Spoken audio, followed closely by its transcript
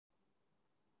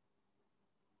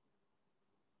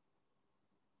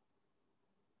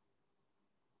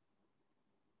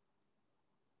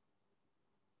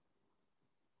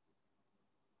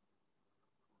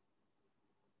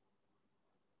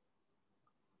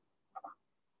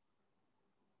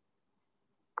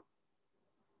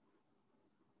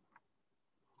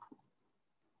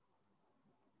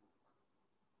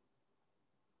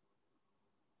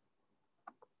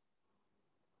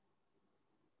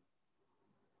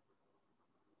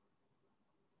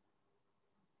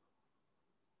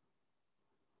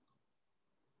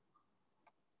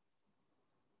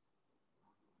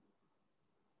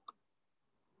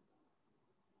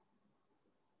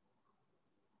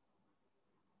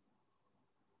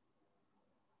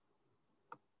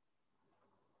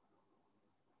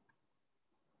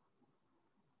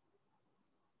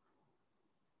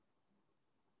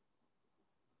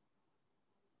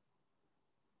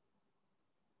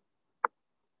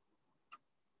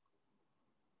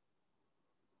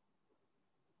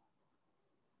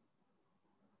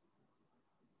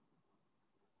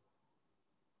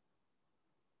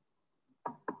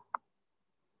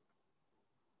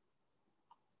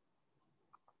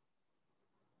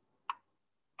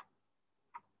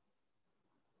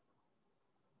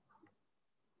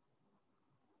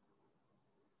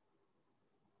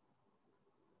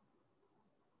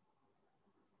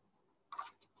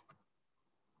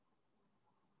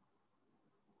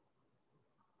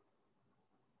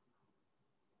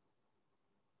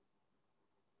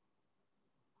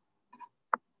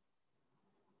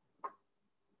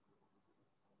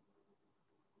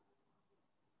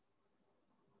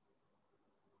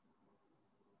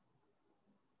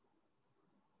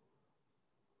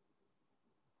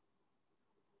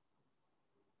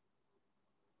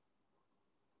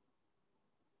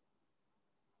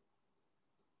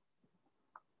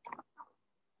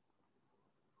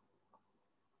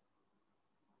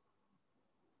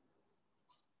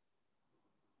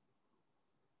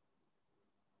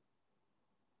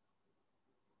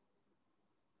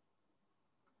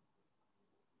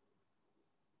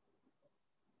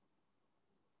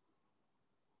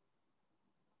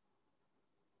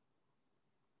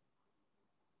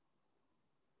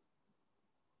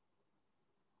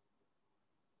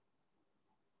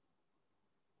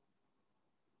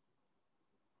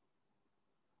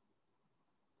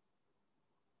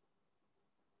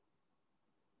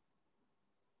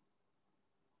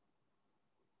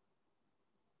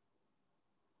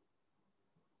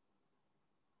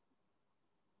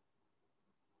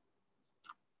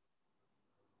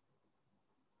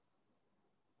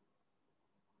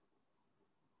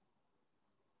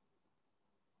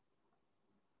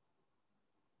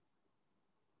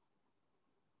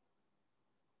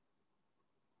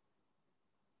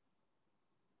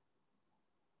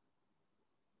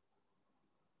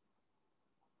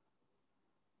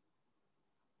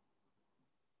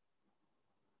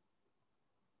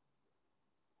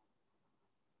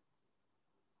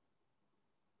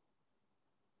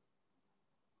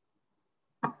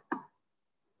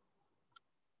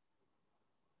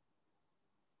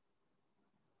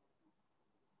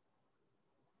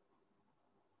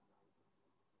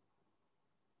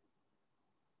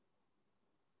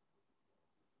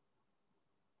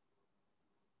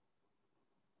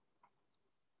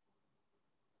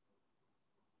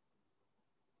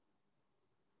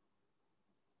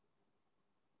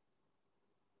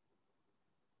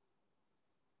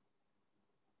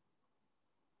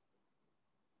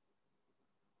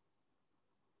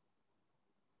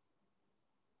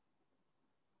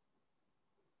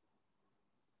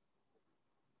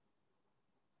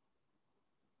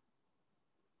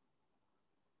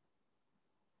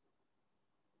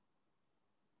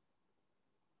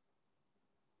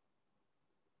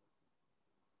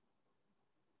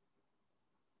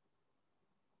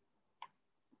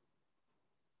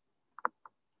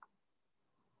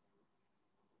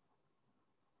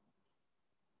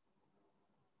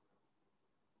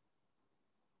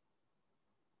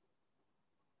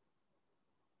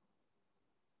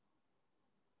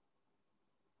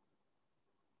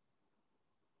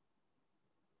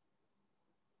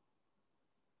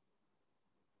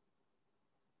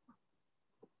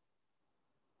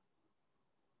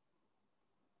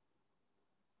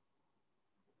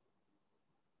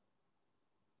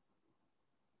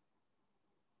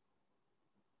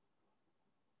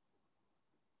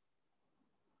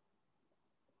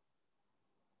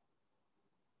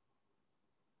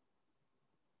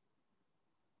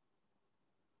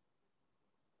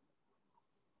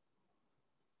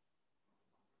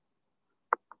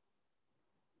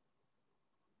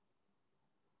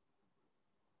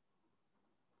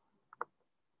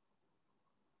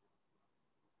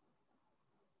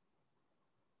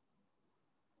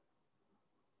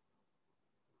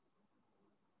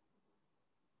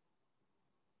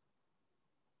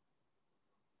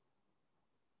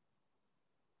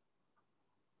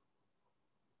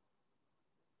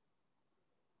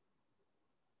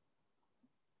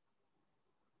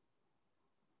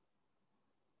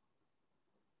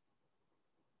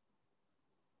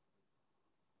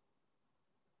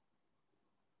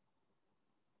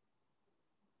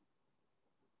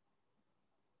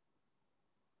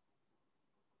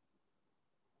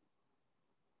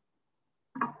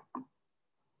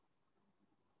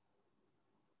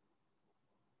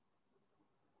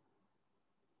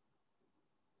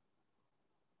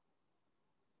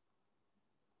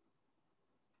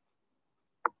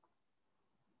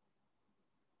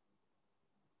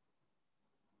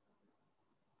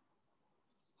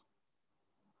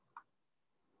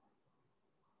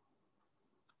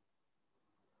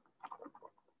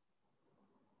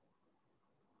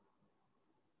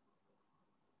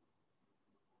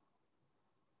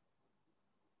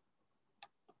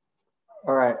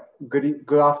All right. Good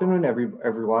afternoon,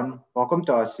 everyone. Welcome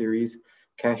to our series,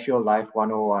 Careshield Life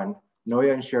 101, Know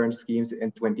Your Insurance Schemes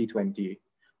in 2020.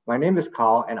 My name is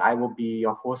Carl, and I will be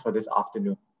your host for this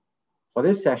afternoon. For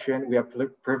this session, we are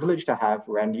privileged to have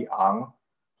Randy Ang,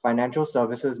 Financial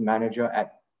Services Manager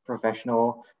at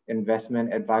Professional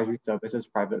Investment Advisory Services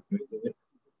Private Limited,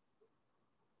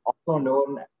 also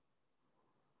known.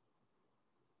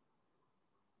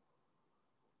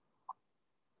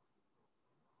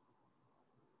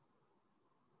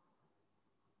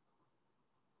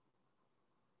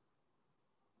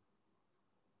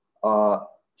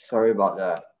 Sorry about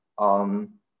that.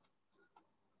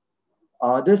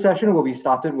 This session will be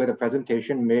started with a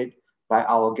presentation made by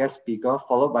our guest speaker,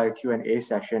 followed by a Q&A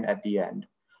session at the end.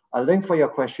 A link for your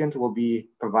questions will be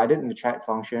provided in the chat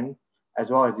function, as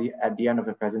well as at the end of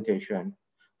the presentation.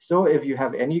 So if you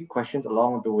have any questions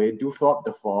along the way, do fill up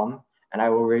the form, and I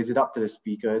will raise it up to the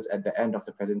speakers at the end of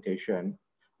the presentation.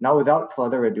 Now, without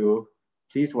further ado,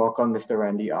 please welcome Mr.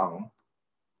 Randy Ang.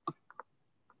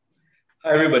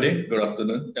 Hi, everybody. Good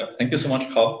afternoon. Thank you so much,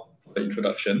 Carl, for the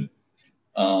introduction.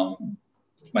 My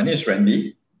name is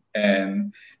Randy,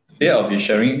 and today I'll be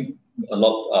sharing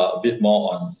a bit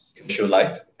more on Careshield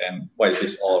Life and what is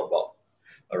this all about.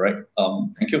 All right.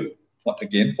 Thank you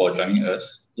again for joining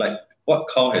us. Like what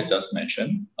Carl has just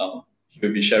mentioned,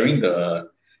 we'll be sharing the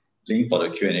link for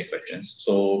the Q&A questions.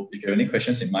 So if you have any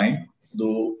questions in mind,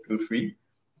 do feel free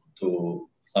to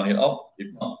sound it out.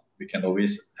 If not, we can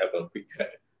always have a quick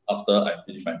chat after I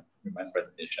finish my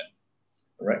presentation.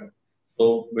 All right.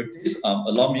 So with this,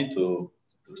 allow me to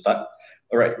start.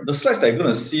 All right. The slides that you're going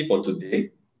to see for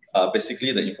today are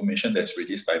basically the information that's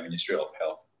released by Ministry of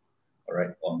Health. All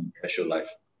right, on Careshield Life.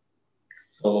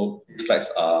 So these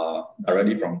slides are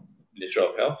directly from Ministry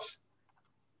of Health.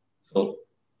 So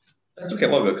let's look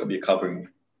at what we'll be covering.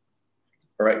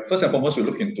 All right. First and foremost, we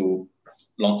look into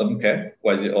long-term care.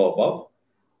 What is it all about?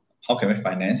 How can we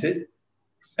finance it?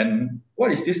 And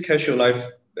what is this Careshield Life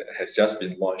that has just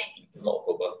been launched in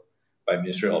October by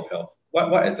Ministry of Health?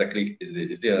 What exactly is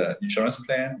it? Is it an insurance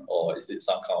plan, or is it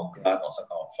some kind of grant or some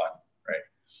kind of fund, right?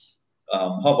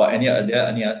 How about any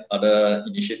other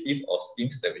initiative or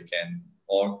schemes that we can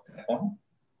all tap on?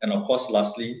 And of course,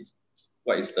 lastly,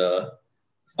 what is some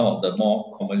of the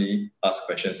more commonly asked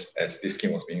questions as this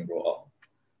scheme was being rolled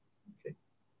out?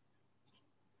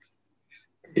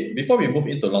 Okay, before we move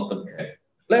into long-term care,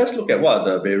 let's look at what are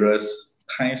the various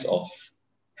kinds of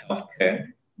healthcare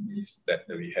needs that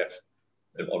we have,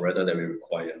 or rather that we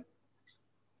require.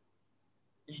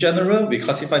 In general, we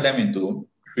classify them into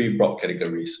three broad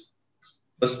categories.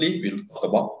 Firstly, we talk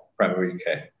about primary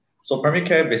care. So primary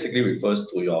care basically refers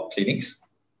to your clinics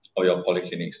or your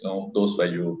polyclinics, those where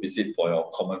you visit for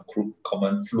your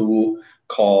common flu,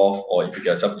 cough, or if you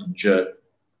get yourself injured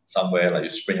somewhere, like you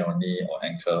sprain your knee or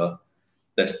ankle.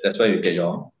 That's where you get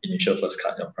your initial first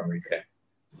cut, your primary care.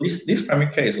 This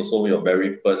primary care is also your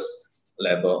very first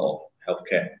level of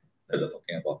healthcare that we're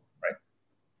talking about, right?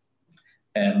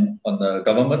 And on the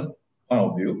government point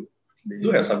of view, they do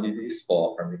have subsidies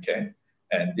for primary care,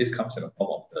 and this comes in the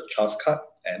form of the child's card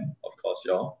and, of course,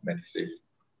 your Medisave,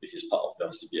 which is part of your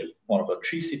CPF, one of the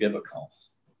 3 CPF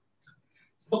accounts.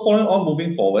 So following on,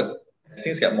 moving forward, as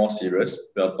things get more serious,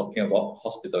 we are talking about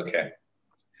hospital care.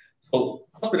 So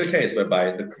hospital care is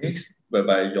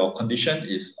whereby your condition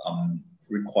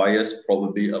requires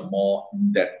probably a more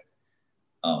in-depth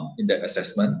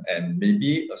assessment, and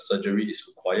maybe a surgery is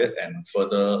required and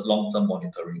further long-term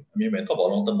monitoring. I mean, when we talk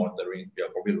about long-term monitoring, we are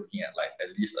probably looking at like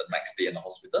at least a night stay in the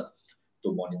hospital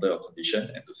to monitor your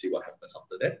condition and to see what happens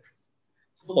after that.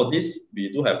 So for this,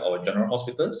 we do have our general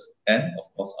hospitals and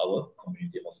of course our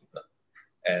community hospital.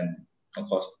 And of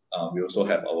course, we also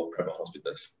have our private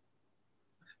hospitals.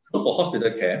 So for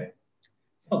hospital care,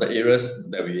 one of the areas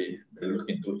that we look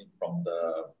into from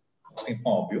the costing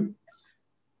point of view,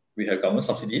 we have government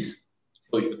subsidies.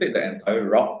 So if you take the entire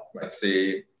route, like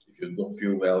say, if you don't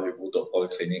feel well, you go to a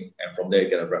polyclinic, and from there you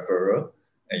get a referral,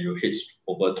 and you head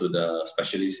over to the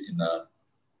specialist in a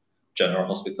general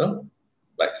hospital,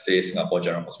 like say Singapore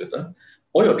General Hospital.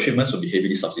 All your treatments will be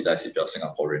heavily subsidized if you're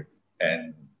Singaporean,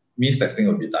 and means testing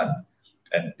will be done,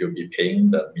 and you'll be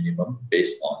paying the minimum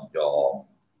based on your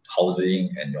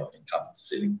housing and your income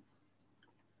ceiling.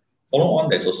 Follow on,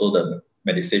 there's also the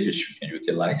Medisave which you can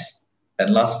utilize.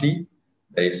 And lastly,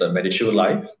 there is a Careshield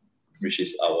Life, which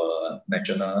is our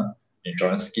national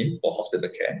insurance scheme for hospital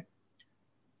care.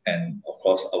 And of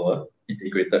course, our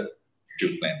integrated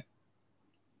shield plan.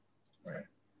 Right.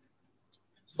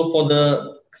 So for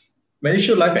the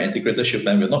Careshield Life and integrated shield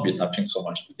plan, we'll not be touching so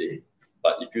much today.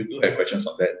 But if you do have questions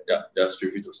on that, just feel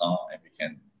free to sound and we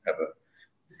can have a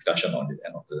discussion on the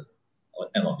end of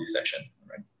end of this session.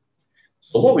 Right?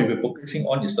 So what we'll be focusing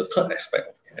on is the third aspect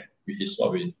of care, which is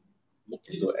what we look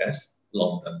into as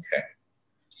long-term care.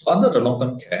 So under the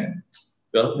long-term care,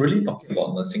 we're really talking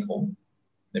about nursing home.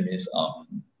 That means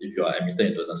if you are admitted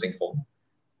into a nursing home,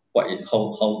 what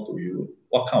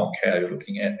kind of care are you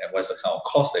looking at, and what's the kind of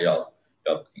cost that you're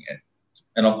looking at?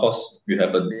 And of course, you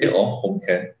have a day or home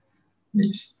care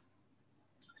needs.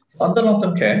 Under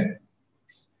long-term care,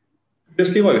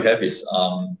 previously what we have is,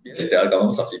 yes, there are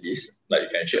government subsidies, like you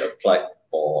can actually apply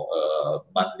for a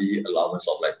monthly allowance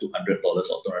of like $200 or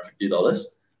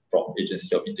 $250 from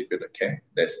Agency of Integrated Care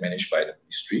that's managed by the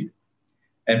ministry.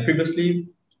 And previously,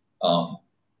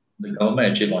 the government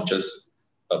actually launches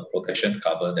a protection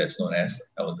cover that's known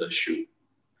as ElderShield.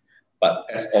 But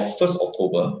as of 1st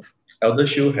October,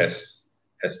 ElderShield has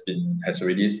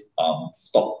already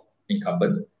stopped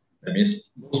incumbent. That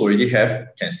means those who already have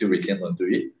can still retain onto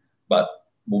it. But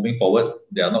moving forward,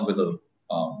 they are not going to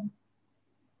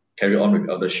carry on with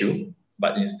ElderShield.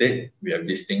 But instead, we have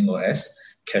this thing known as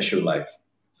Careshield Life.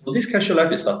 So this Careshield Life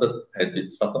had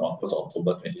been started on 1st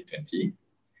October 2020.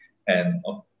 And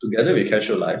together with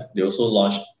Careshield Life, they also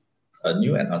launched a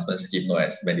new enhancement scheme known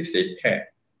as Medisave Care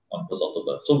on 1st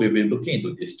October. So we'll be looking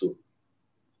into these two.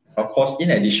 Of course,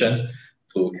 in addition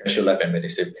to Careshield Life and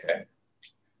Medisave Care,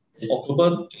 in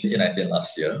October 2019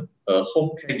 last year, a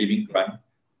home caregiving grant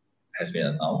has been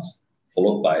announced,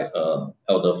 followed by an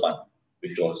elder fund,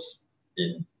 which was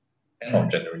in end of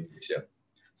January this year.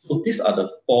 So these are the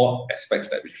four aspects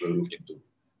that we will look into.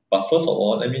 But first of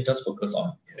all, let me just focus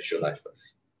on Careshield Life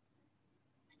first.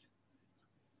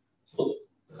 So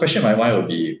the question in my mind will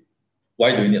be,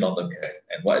 why do we need long-term care,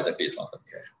 and what exactly is long-term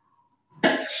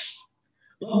care?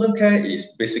 Long-term care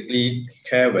is basically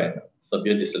care when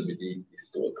severe disability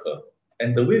is to occur.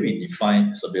 And the way we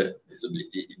define severe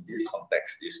disability in this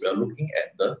context is we are looking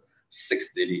at the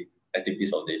 6 daily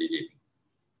activities of daily living.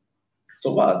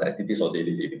 So what are the activities of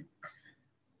daily living?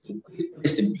 So very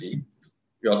simply,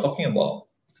 we are talking about,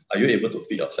 are you able to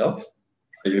feed yourself?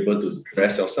 Are you able to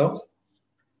dress yourself?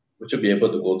 Would you be able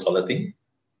to go toileting?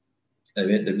 And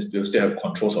then you still have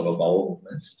controls of your bowel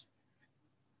movements.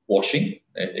 Washing,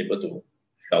 and able to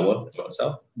shower for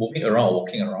yourself. Moving around,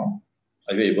 walking around.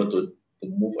 Are you able to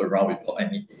move around without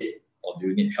any aid? Or do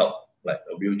you need help, like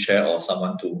a wheelchair or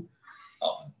someone to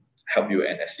help you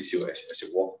and assist you as you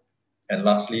walk? And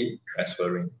lastly,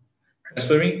 transferring.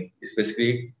 Transferring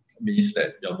basically means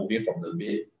that you're moving from the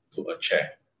bed to a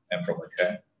chair and from a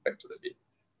chair back to the bed.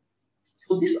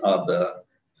 So these are the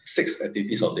 6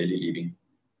 activities of daily living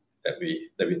that we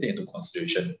take into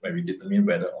consideration when we determine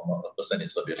whether or not a person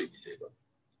is severely disabled.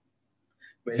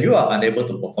 When you are unable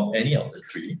to perform any of the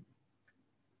 3,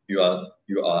 you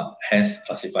are hence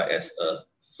classified as a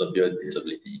severe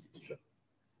disability individual.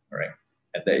 All right?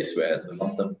 And that is where the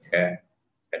long-term care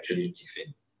actually kicks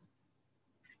in.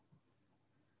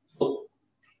 So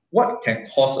what can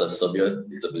cause a severe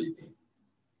disability?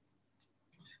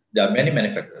 There are many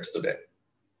factors to that.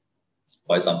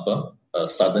 For example, a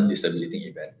sudden disability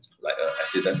event, like an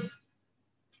accident,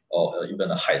 or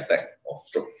even a heart attack or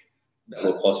stroke, that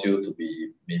will cause you to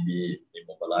be maybe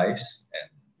immobilized,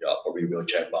 and you are probably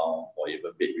wheelchair bound or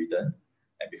even bedridden.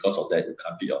 And because of that, you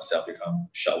can't feed yourself, you can't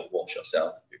shower, wash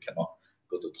yourself, you cannot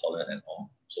go to toilet and all.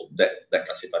 So that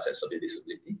classifies as severe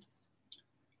disability.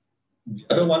 The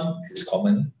other one is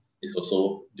common, is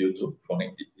also due to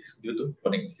chronic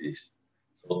disease.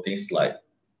 So things like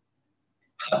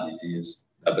heart disease,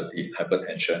 diabetes,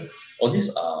 hypertension, all these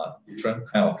are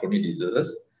different kind of chronic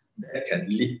diseases that can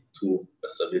lead to a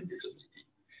severe disability.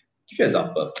 Give you an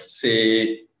example,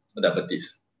 say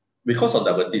diabetes. Because of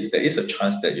diabetes, there is a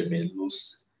chance that you may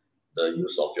lose the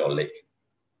use of your leg.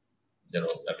 You know,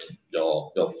 I mean,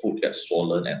 your foot gets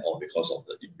swollen and all because of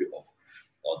the input of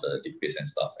all the liquids and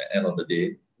stuff. At the end of the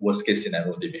day, worst case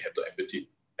scenario, they may have to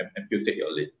amputate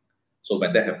your leg. So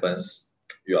when that happens,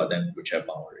 you are then wheelchair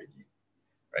bound already,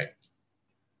 right?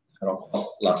 And of course,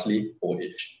 lastly, old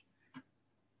age.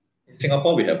 In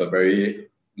Singapore, we have a very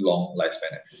long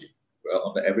lifespan actually. Well,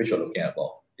 on the average, we're looking at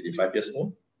about 85 years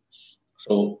old.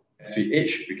 So as we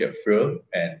age, we get frail,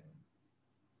 and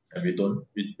we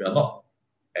are not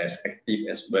as active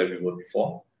as where we were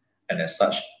before. And as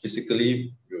such,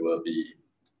 physically, we will be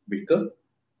weaker,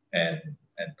 and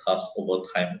thus over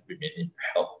time, we may need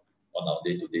help on our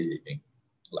day-to-day living,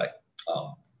 like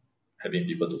having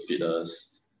people to feed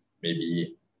us,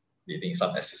 maybe needing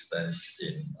some assistance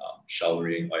in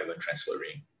showering or even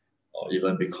transferring, or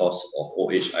even because of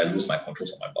old age, I lose my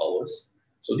controls of my bowels.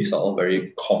 So these are all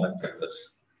very common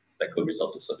factors that could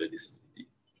result to severe disability.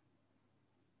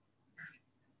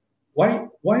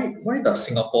 Why does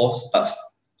Singapore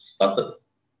started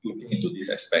looking into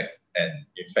this aspect and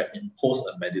in fact impose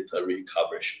a mandatory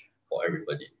coverage for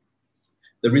everybody.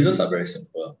 The reasons are very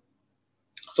simple.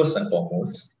 First and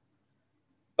foremost,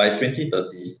 by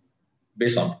 2030,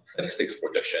 based on statistics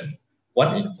projection,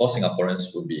 1 in 4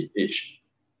 Singaporeans will be aged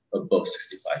above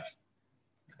 65.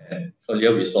 And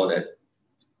earlier we saw that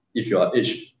if you are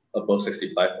aged above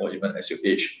 65 or even as you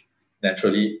age,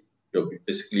 naturally you'll be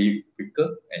physically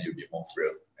weaker and you'll be more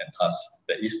frail. And thus,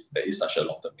 there is such a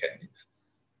long-term care need.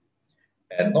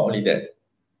 And not only that,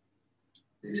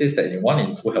 it says that in 1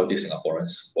 in 2 healthy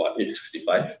Singaporeans who are aged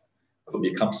 65 could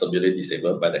become severely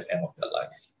disabled by the end of their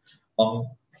lives.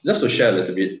 Just to share a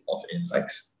little bit of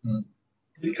insights,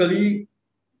 typically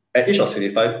at age of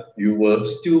 65, you will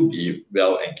still be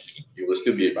well and keen. You will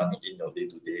still be running in your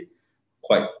day-to-day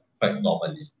quite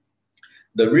normally.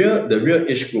 The real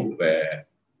age group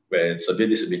where severe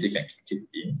disability can kick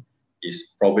in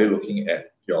is probably looking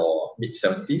at your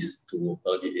mid-70s to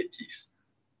early 80s.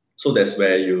 So that's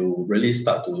where you really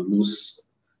start to lose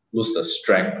the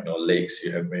strength on your legs.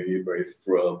 You have maybe very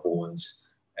frail bones,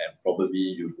 and probably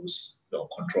you lose your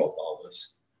control of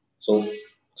powers. So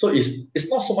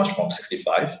it's not so much from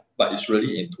 65, but it's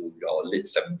really into your late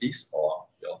 70s or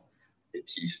your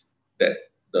 80s that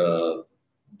the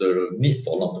need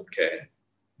for long-term care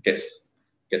gets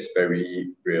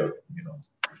very real, you know.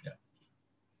 Yeah.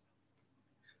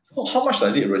 So how much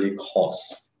does it really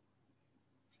cost?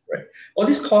 Right. All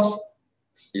this cost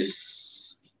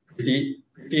is pretty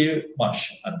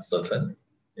much uncertain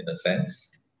in a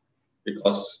sense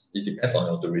because it depends on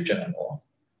your duration and all.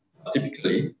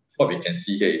 Typically, what we can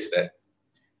see here is that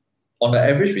on the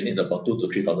average, we need about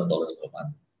 $2,000 to $3,000 per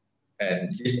month.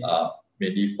 And these are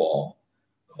mainly for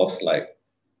costs like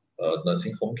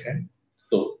nursing home care.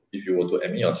 So if you were to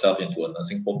admit yourself into a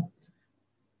nursing home,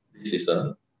 this is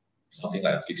something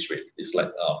like a fixed rate. It's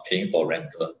like paying for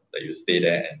rental that you stay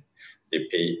there and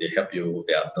they help you,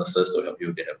 there are nurses to help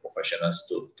you, they have professionals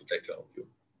to take care of you.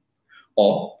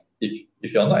 Or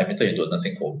if you're not admitted into a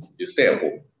nursing home, you stay at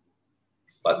home.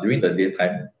 But during the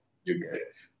daytime, you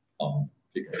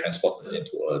get transported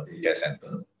into a daycare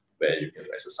center where you can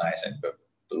exercise and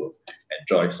to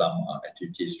enjoy some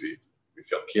activities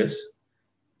with your peers.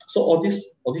 So all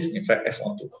this in fact adds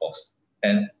on to cost.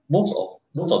 And most of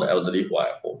the elderly who are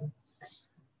at home,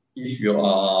 if you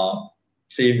are,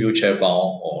 say, wheelchair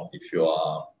bound, or if you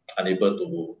are unable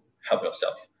to help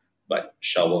yourself, like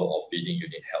shower or feeding, you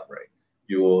need help, right?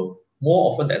 You will,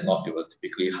 more often than not, you will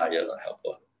typically hire a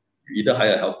helper. You either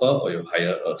hire a helper or you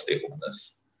hire a stay-home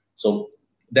nurse. So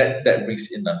that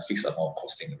brings in a fixed amount of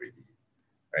costing already,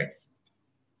 right?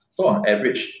 So on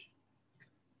average,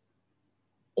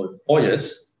 for 4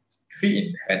 years, 3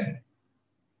 in 10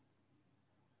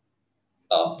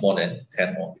 are more than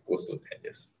 10 or equal to 10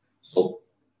 years. So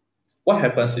what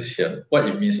happens is here, what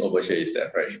it means over here is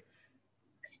that, right,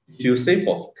 if you save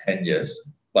for 10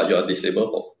 years, but you are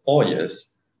disabled for 4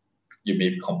 years, you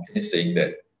may complain saying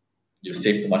that you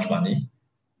save too much money,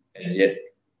 and yet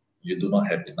you do not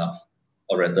have enough,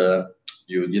 or rather,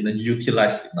 you didn't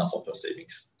utilize enough of your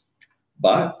savings.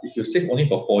 But if you save only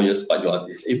for 4 years, but you are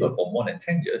disabled for more than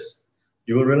 10 years,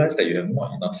 you will realize that you have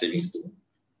not enough savings to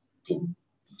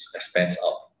expense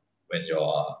out when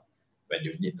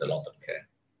you need the long-term care,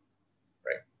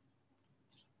 right?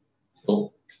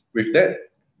 So with that,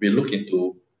 we look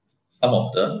into some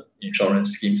of the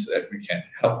insurance schemes that we can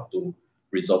help to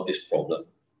resolve this problem,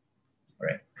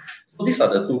 right? So these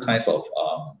are the two kinds of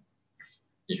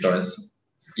insurance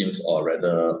schemes, or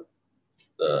rather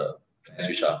the plans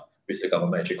which the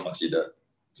government actually consider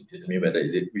to determine whether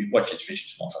which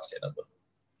is more sustainable.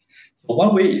 So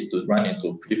one way is to run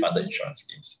into pre-funded insurance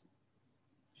schemes.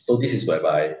 So this is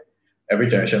whereby every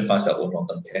generation funds their own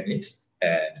long-term care needs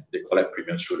and they collect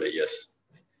premiums through the years.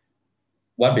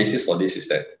 One basis for this is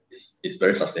that it's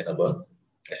very sustainable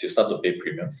as you start to pay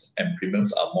premiums, and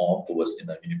premiums are more towards in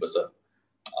a universal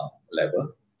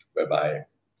level, whereby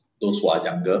those who are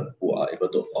younger, who are able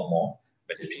to afford more,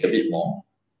 when they pay a bit more,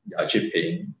 you're actually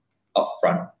paying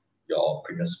upfront your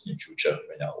premiums in future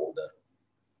when you're older.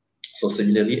 So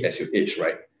similarly, as you age,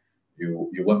 right, you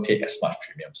won't pay as much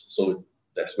premiums. So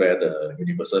that's where the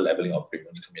universal leveling of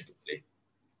premiums come into play.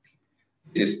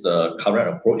 This is the current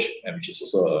approach, and which is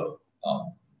also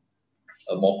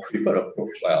a more preferred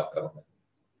approach by our government.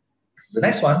 The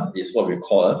next one is what we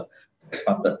call a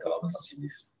tax-funded government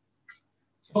subsidies.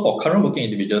 So for current working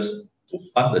individuals to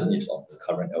fund the needs of the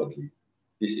current elderly,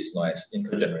 this is known as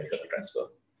intergenerational transfer.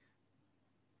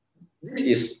 This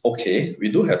is okay. We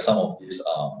do have some of these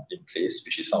in place,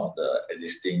 which is some of the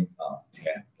existing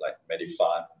care, like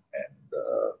Medifund and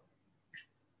the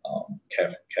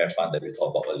care fund that we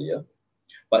talked about earlier.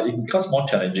 But it becomes more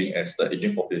challenging as the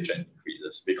aging population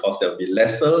increases because there will be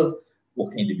lesser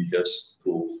working individuals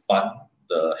to fund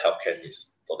the healthcare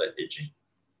needs for that aging.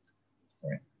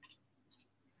 Right.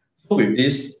 So with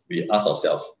this, we ask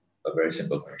ourselves a very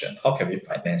simple question: how can we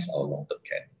finance our long-term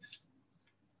care needs?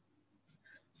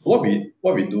 What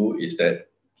we do is that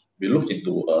we look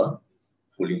into a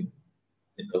pooling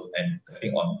and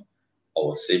depending on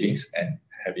our savings and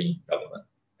having government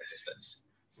assistance.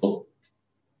 So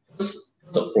first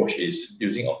approach is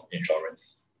using of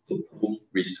insurance to pool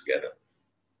risks together.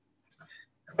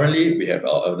 Currently, we have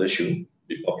our ElderShield.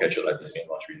 Before Careshield Life has been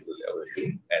launched, we use the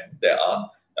ElderShield, and there are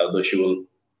ElderShield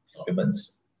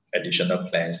supplements, additional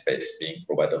plans that is being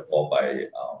provided for by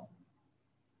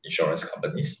insurance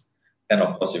companies. And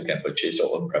of course, you can purchase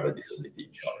your own private disability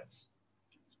insurance.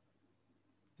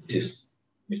 This is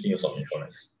making use of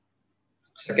insurance.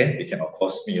 Second, we can of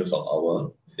course make use of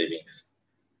our savings.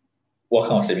 What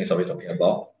kind of savings are we talking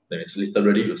about? That means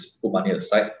literally you put money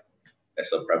aside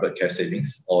as a private care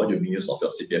savings, or you make use of your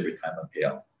CPF retirement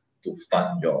payout to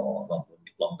fund your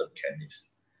long-term care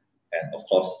needs. And of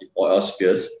course, if all else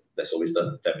fails, there's always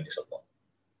the family support.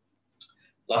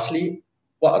 Lastly,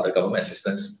 what are the government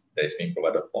assistance that is being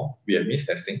provided for? We have means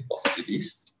testing for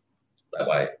subsidies, like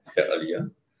I said earlier,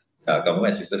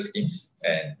 government assistance schemes,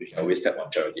 and we can always tap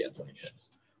on charity and donation.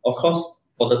 Of course,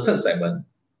 for the third segment,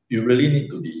 you really need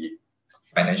to be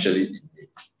financially in need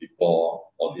before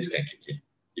all this can kick in.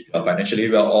 If you are financially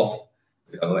well off,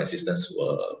 the government assistance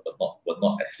will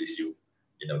not assist you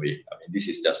in a way. I mean, this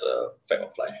is just a fact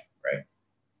of life, right?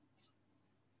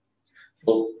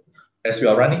 So as we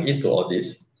are running into all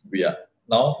this, we are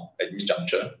now at this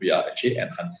juncture, we are actually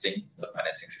enhancing the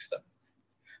financing system.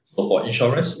 So for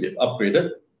insurance, we have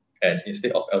upgraded, and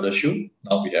instead of ElderShield,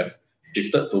 now we have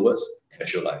shifted towards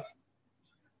Careshield Life.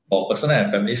 For personal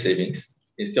and family savings,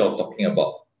 instead of talking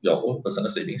about your own personal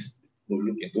savings, we'll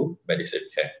look into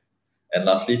Medisave Care. And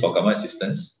lastly, for government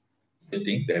assistance, I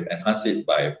think they have enhanced it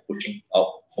by pushing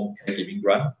out home caregiving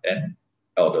grant and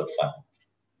elder fund.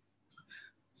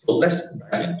 So let's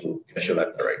dive into Careshield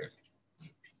Life directly.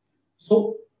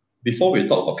 So before we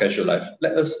talk about Careshield Life,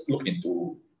 let us look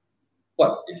into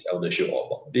what is ElderShield all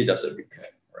about. This is just a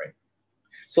recap, right?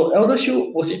 So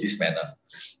ElderShield works in this manner.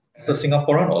 As a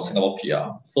Singaporean or Singapore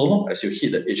PR, so long as you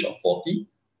hit the age of 40,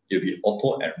 you'll be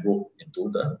auto-enrolled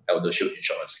into the ElderShield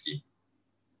insurance scheme,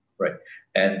 right?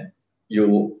 And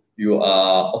you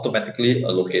are automatically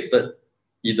allocated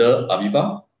either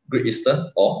Aviva, Great Eastern,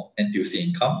 or NTUC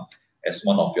Income as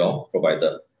one of your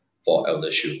provider for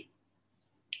ElderShield.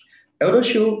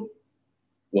 ElderShield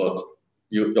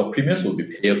your premiums will be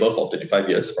payable for 25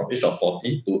 years from age of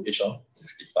 40 to age of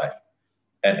 65.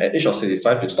 And at age of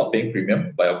 65, you stop paying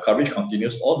premium, but your coverage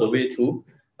continues all the way to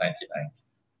 99.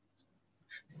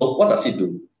 So what does it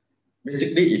do?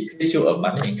 Basically, it pays you a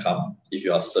monthly income if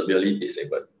you are severely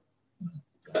disabled.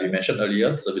 As we mentioned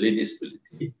earlier, severely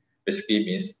disability basically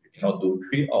means you cannot do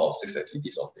 3 out of 6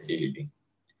 activities of daily living.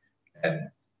 And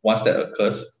once that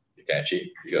occurs, you can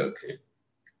actually trigger a claim.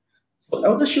 So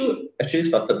ElderShield actually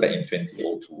started back in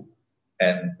 2002.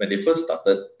 And when they first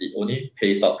started, it only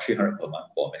pays out $300 per month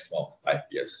for a maximum of 5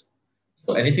 years.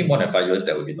 So anything more than 5 years,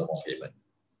 there will be no more payment.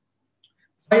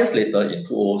 5 years later, in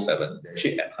 2007, they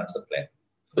actually enhanced the plan.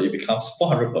 So it becomes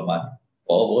 $400 per month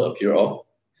for over a period of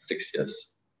 6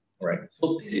 years. All right.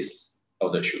 So this is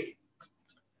ElderShield.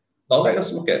 Now let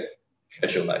us look at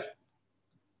Careshield Life.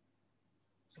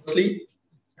 Firstly,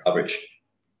 coverage.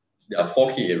 There are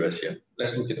 4 key areas here.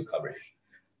 Let's look into coverage.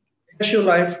 Careshield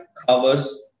Life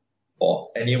covers for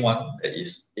anyone that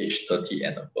is age 30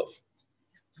 and above.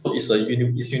 So it's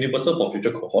universal for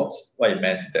future cohorts. What it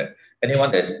means is that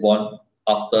anyone that is born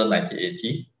after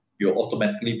 1980, you'll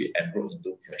automatically be enrolled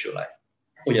into Careshield Life.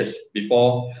 Oh yes,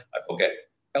 before I forget,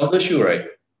 ElderShield, right?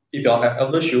 If you're on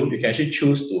ElderShield, you can actually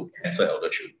choose to cancel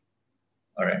ElderShield.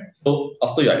 All right. So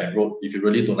after you are enrolled, if you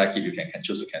really don't like it, you can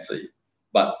choose to cancel it.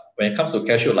 But when it comes to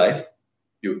Careshield Life,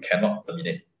 you cannot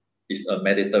terminate. It's a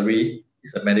mandatory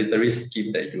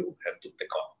scheme that you have to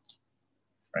take on,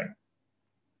 right?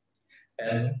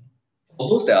 And for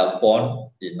those that are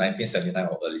born in 1979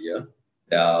 or earlier,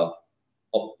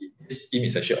 this scheme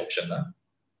is actually optional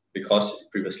because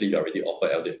previously you already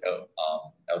offered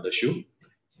ElderShield,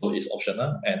 so it's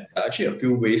optional. And there are actually a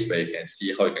few ways where you can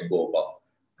see how you can go about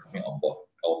coming on board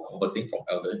or converting from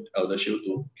ElderShield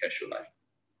to Careshield Life.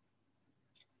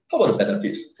 How about the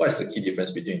benefits? What is the key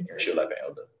difference between Careshield Life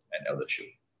and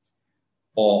ElderShield?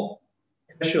 For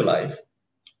Careshield Life,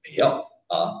 payout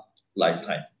are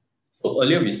lifetime. So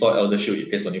earlier we saw ElderShield,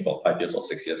 it pays only for 5 years or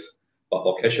 6 years. But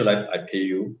for Careshield Life, I pay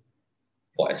you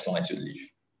for as long as you live.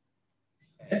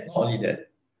 And not only that,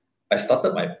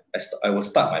 I will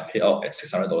start my payout at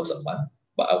 $600 a month,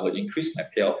 but I will increase my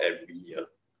payout every year.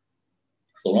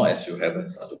 So long as you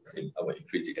haven't started to claim, I will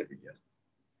increase it every year.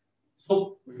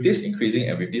 So with this increasing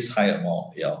and with this high amount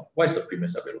of payout, what is the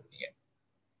premium that we're looking at?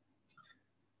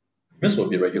 Premiums will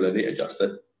be regularly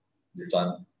adjusted. This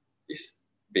one is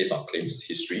based on claims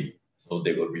history. So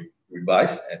they will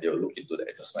revise and they will look into the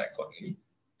adjustment accordingly.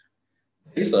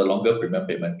 There is a longer premium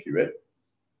payment period.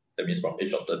 That means from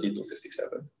age of 30 to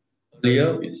 67.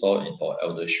 Earlier, we saw in our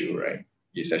ElderShield, right?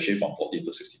 It's actually from 40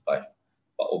 to 65.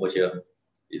 But over here,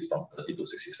 it's from 30 to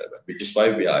 67, which is why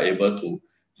we are able to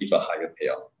give a higher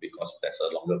payout because there's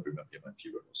a longer premium payment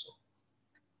period also.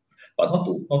 But not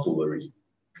to worry,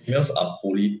 premiums are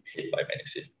fully paid by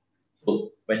Medisave.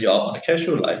 So when you are on a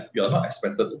Careshield Life, you are not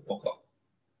expected to fork out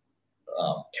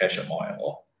cash amount at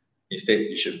all. Instead,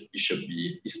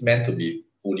 it's meant to be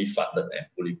fully funded and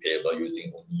fully payable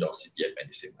using only your CPF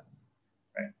Medisave money,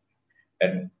 right?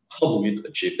 And how do we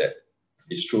achieve that?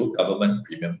 It's through government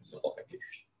premium support package.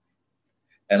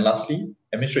 And lastly,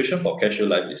 administration for Careshield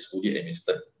Life is fully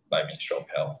administered by Ministry of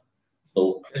Health.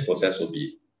 So this process will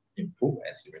be improved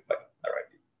and simplified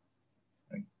directly.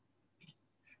 Right?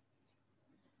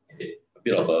 Okay, a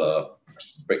bit of a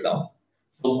breakdown.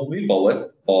 So moving forward,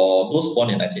 for those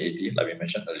born in 1980, like we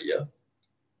mentioned earlier,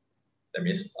 that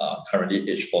means currently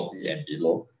age 40 and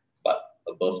below, but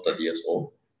above 30 years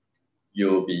old,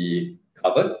 you'll be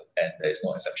covered and there is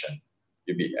no exception.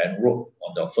 You'll be enrolled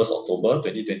on the 1st October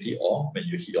 2020 or when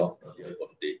you hit your 30th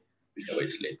birthday, whichever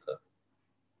is later.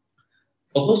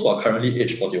 For those who are currently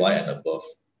age 41 and above,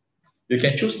 you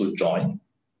can choose to join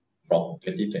from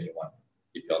 2021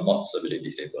 if you're not severely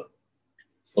disabled.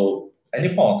 So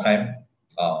any point of time,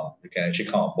 you can actually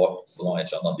come on board so long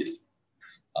as you're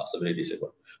not severely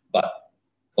disabled. But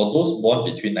for those born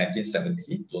between 1970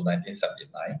 to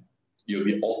 1979, you'll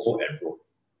be auto-enrolled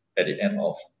at the end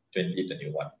of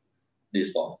 2021. This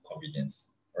is for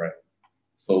convenience, right?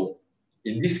 So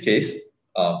in this case,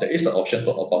 there is an option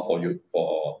to opt out for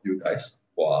you guys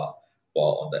who are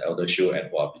on the ElderShield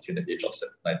and who are between the age of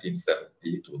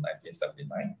 1970 to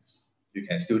 1979. You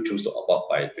can still choose to opt out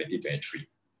by 2023.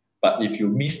 But if you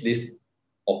miss this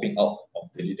opting out of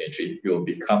 2023, you will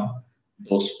become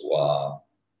those who are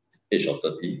age of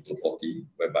 30 to 40,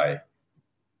 whereby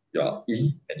you are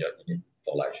in and you're in it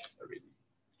for life already.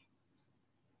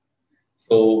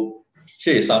 So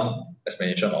here is some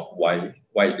explanation of why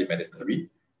is it mandatory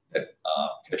that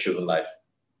Careshield Life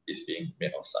is being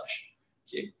made of such.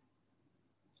 Okay.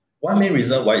 One main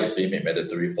reason why it's being made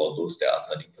mandatory for those that are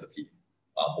turning 30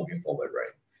 moving forward,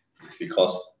 right, is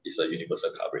because it's a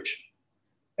universal coverage.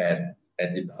 And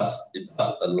it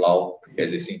does allow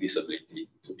pre-existing disability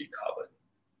to be covered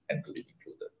and to be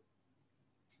included,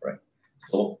 right?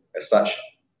 So as such,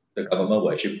 the government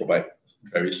will actually provide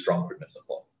very strong premium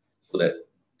support so that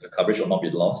the coverage will not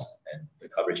be lost and the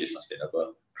coverage is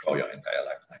sustainable throughout your entire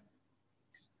lifetime.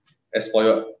 As for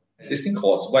your existing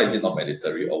cohorts, why is it not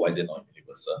mandatory or why is it not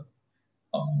universal?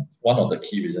 One of the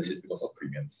key reasons is because of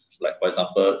premiums. Like for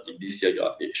example, in this year you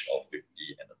are age of 50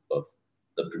 and above,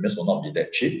 the premiums will not be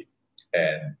that cheap,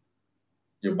 and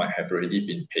you might have already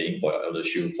been paying for your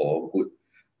ElderShield for a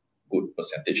good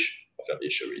percentage of your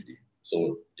age already.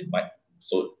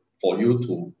 So for you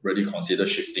to really consider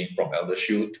shifting from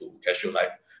ElderShield to Careshield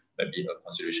Life may be a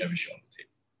consideration which you want to take.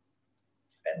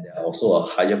 And there are also a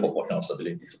higher proportion of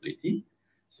severely disability,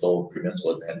 so premiums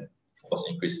will then, of course,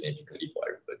 increase significantly for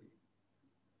everybody.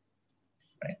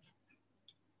 Right?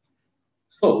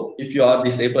 So if you are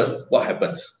disabled, what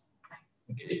happens?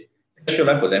 Okay, Careshield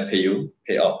Life will then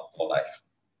pay out for life,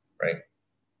 right?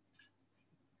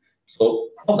 So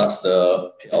how does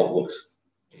the payout works?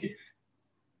 Okay.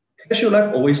 Careshield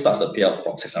Life always starts a payout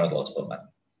from $600 per month,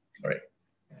 right?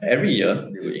 And every year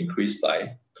they will increase by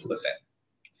 2%.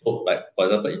 So like for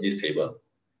example, in this table,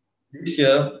 this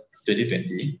year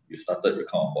 2020 you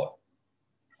come on board,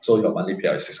 so your monthly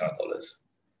payout is $600.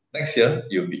 Next year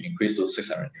you'll be increased to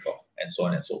 $612, and so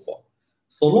on and so forth.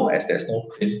 So long as there's no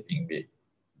claims being made,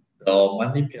 the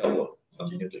monthly payout will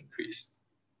continue to increase.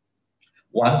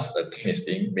 Once a claim is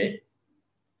being made,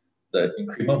 the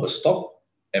increment will stop,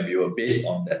 and we will base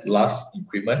on that last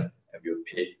increment, and we will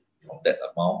pay from that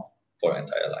amount for your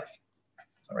entire life.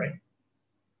 All right.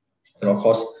 And of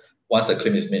course, once a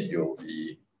claim is made, you'll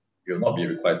not be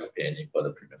required to pay any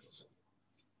further premiums also.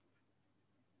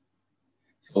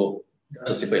 So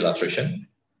that's a simple illustration.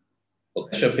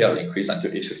 Potential payout increase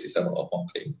until age 67 upon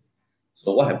claim.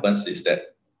 So what happens is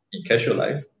that in Careshield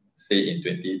Life, say in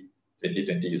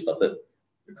 2020 you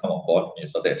come on board and you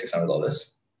started at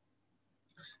 $600.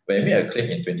 When you make a claim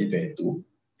in 2022,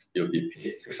 you'll be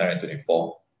paid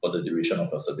 $624 for the duration of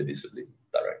your severe disability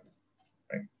directly,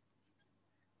 right?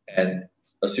 And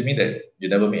assuming that you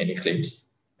never make any claims,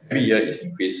 every year is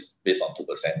increased based on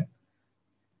 2%.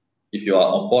 If you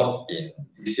are on board in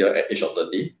this year at age of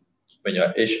 30, when you're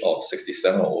at age of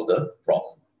 67 or older, from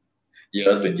year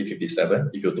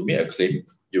 2057, if you're to make a claim,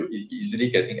 you're easily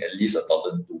getting at least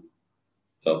 1,200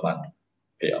 per month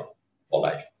payout for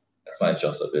life, as long as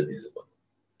you're severely disabled.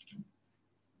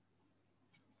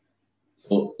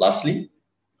 So lastly,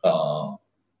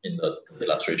 in the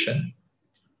illustration,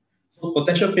 so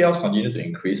potential payouts continue to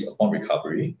increase upon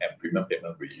recovery and premium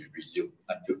payment will resume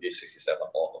until age 67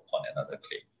 or upon another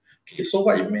claim. Okay, so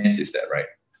what it means is that, right,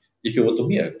 if you were to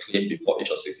make a claim before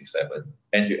age of 67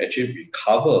 and you actually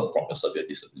recover from your severe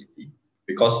disability,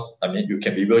 because I mean you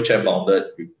can be wheelchair bounded,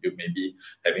 you may be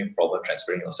having problem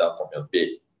transferring yourself from your bed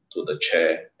to the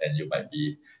chair, and you might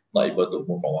be not able to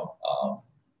move from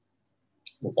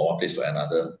one place to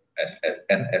another.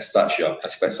 And as such, you are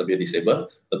classified severe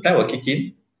disabled. The plan will kick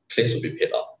in, claims will be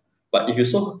paid out. But if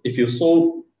you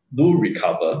so do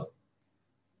recover,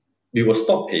 we will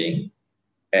stop paying,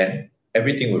 and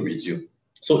everything will resume.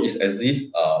 So it's as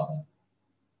if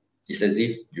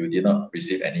you did not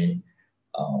receive any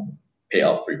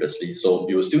payout previously. So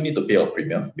you will still need to pay your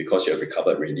premium because you have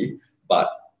recovered already, but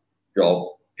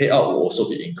your payout will also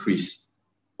be increased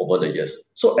over the years.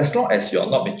 So as long as you're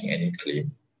not making any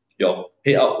claim, your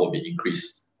payout will be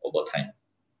increased over time.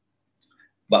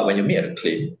 But when you make a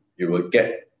claim, you will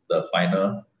get the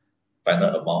final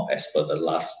amount as per the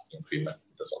last increment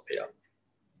in terms of payout.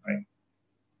 Right?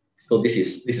 So this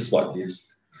is what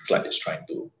this slide is trying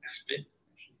to explain.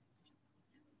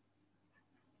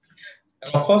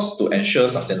 And of course, to ensure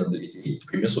sustainability,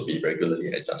 premiums will be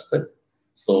regularly adjusted.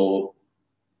 So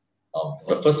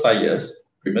for the first 5 years,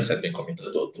 premiums have been committed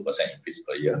to a 2% increase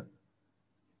per year.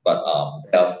 But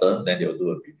thereafter, then they'll do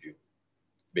a review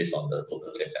based on the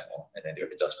total claim amount, and then they'll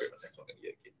adjust premiums accordingly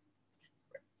again.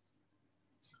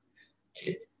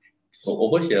 Okay. So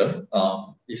over here,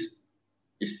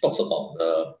 it talks about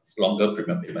the longer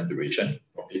premium payment duration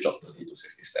from age of 30 to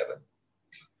 67.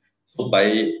 So by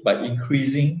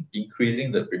increasing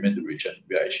the premium duration,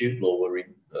 we are actually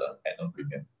lowering the annual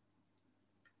premium.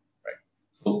 Right.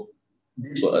 So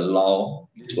this will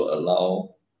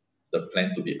allow the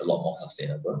plan to be a lot more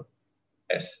sustainable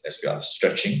as we are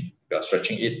stretching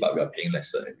it, but we are paying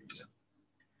lesser every year.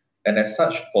 And as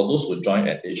such, for those who join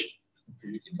at age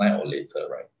 59 or later,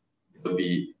 right, they'll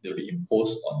be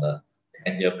imposed on a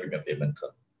 10-year premium payment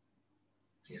term.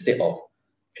 Instead of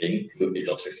paying till age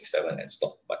of 67 and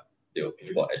stop, but they will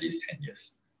pay for at least 10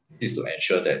 years. This is to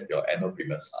ensure that your annual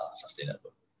premiums are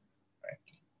sustainable. Right?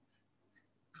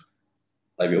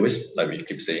 Like we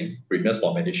keep saying, premiums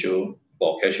for Medishield,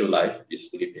 for Careshield Life is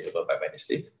fully payable by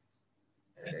Medistate.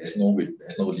 And there's no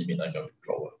limit on your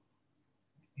withdrawal.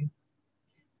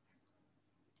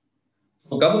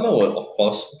 So government will, of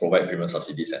course, provide premium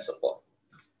subsidies and support.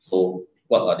 So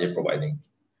what are they providing?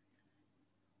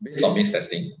 Based on means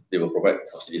testing, they will provide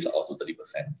subsidies up to 30%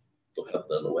 to help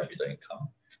the lower and middle income.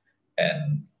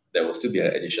 And there will still be an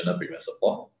additional premium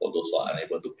support for those who are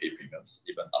unable to pay premiums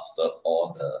even after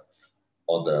all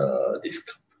these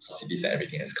subsidies and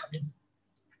everything has come in.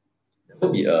 There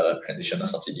will be a transitional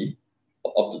subsidy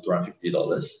of up to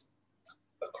 $250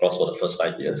 across for the first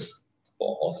 5 years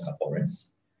for all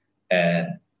Singaporeans.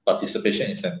 And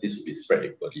participation incentives will be spread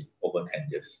equally over 10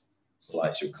 years, so long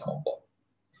as you come on board.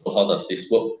 So how does this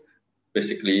work?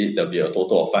 Basically, there'll be a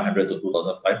total of 500 to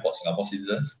 2,005 for Singapore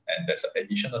citizens, and that's an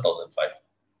additional 1,005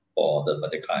 for the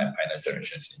Merdeka and Pioneer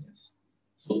Generation seniors.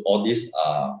 So all these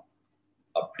are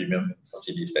premium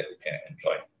subsidies that you can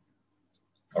enjoy,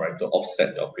 all right, to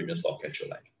offset your premiums of Careshield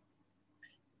Life.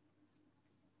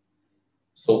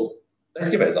 So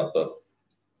let's give an example.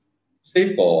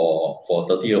 Say for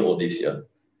 30-year-old this year,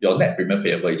 your net premium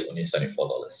payable is only $74.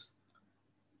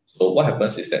 So what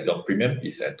happens is that your premium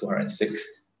is at $206. There's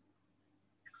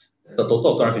a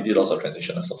total of $250 of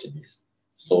transitional subsidies.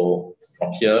 So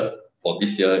from here, for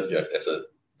this year, the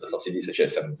subsidy is actually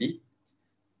at $70.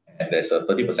 And there's a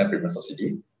 30% premium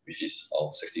subsidy, which is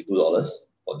of $62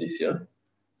 for this year.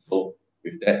 So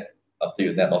with that, after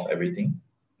you net off everything,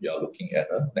 you are looking at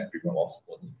a net premium of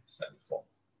only $74.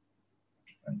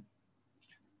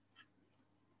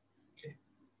 Okay.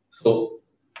 So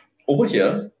over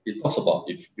here, it talks about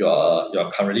if you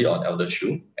are currently on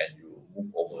ElderShield and you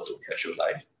move over to Careshield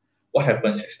Life, what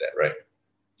happens is that, right,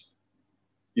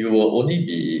 you will only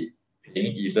be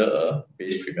paying either a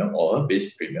base premium or a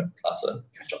base premium plus a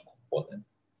catch-up component,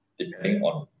 depending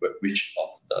on which of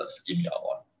the scheme you are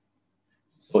on.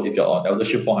 So if you're on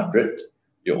ElderShield 400,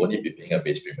 you'll only be paying a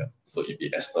base premium. So it'll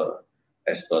be as per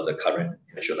as per the current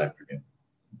Careshield Life premium.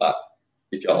 But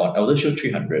if you're on ElderShield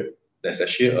 300, there's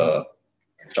actually a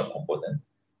catch-up component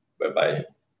whereby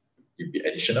you'll be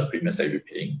additional premiums that you'll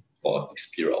be paying for a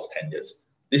fixed period of 10 years.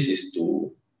 This is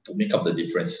to make up the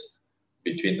difference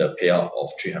between the payout of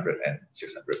 300 and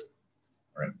 600.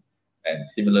 Right? And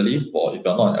similarly, if you're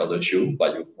not on ElderShield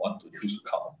but you want to choose to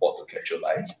come on board to Careshield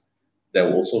Life, there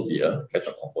will also be a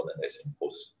catch-up component that is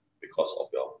imposed because of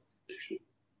your issue.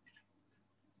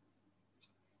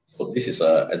 So this is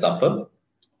an example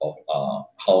of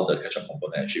how the catch-up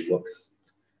component actually works.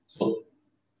 So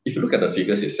if you look at the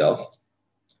figures itself,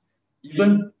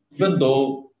 even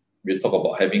though we talk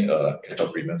about having a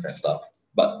catch-up premium and stuff,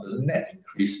 but the net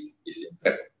increase is in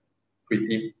fact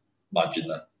pretty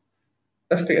marginal.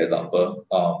 Let's take an example.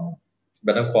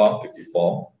 Madam Kwa,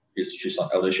 54, she's on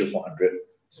ElderShield 400,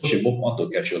 so she moved on to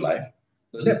Careshield Life.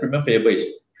 The net premium payable is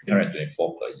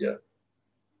 324 per year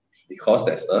because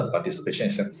there's a participation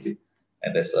incentive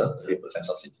and there's a 30%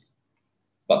 subsidy.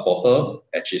 But for her,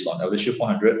 as she's on ElderShield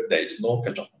 400, there is no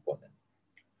catch-up component.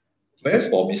 Whereas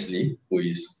for Miss Lee, who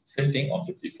is same thing on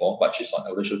 54, but she's on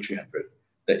ElderShield 300,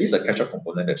 there is a catch-up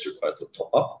component that's required to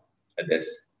top up, and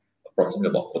there's approximately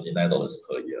about $49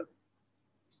 per year.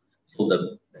 So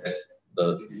there's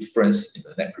the difference in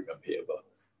the net premium payable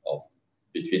of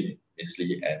between Miss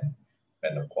Lee and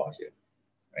Madam Kwa here,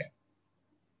 right?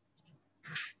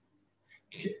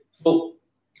 Okay. So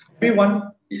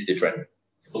everyone is different.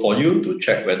 So for you to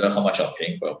check whether how much you're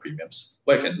paying for your premiums,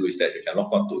 what you can do is that you can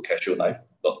log on to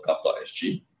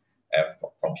careshieldlife.gov.sg, and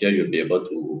from here you'll be able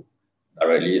to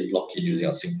directly log in using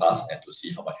your SingPass and to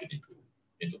see how much you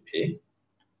need to pay.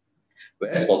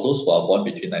 Whereas for those who are born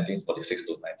between 1946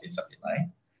 to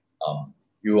 1979,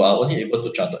 you are only able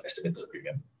to chart the estimated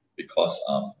premium because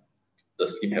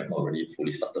the scheme have not really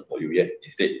fully started for you yet.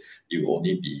 Instead, you will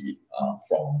only be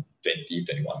from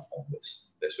 2021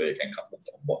 onwards. That's where you can come on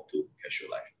board to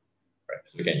Careshield Life. Right?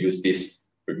 You can use this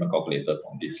premium calculator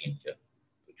from this link here.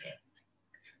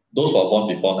 Those who are born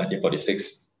before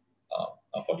 1946,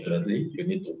 unfortunately, you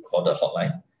need to call the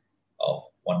hotline of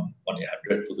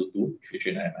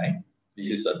 1-800-222-3399.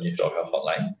 This is a Ministry of Health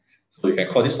hotline. So you can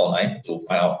call this hotline to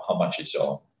find out how much is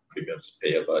your premiums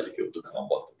payable if you were to come on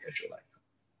board to Careshield Life.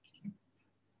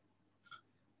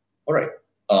 All right.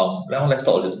 Now let's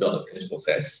talk a little bit on the claims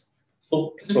process. So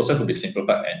claims process will be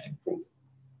simplified and improved.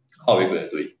 How are we going to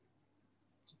do it?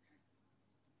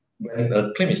 When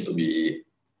a claim is to be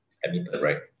admitted,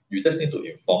 right, you just need to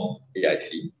inform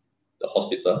AIC, the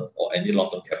hospital, or any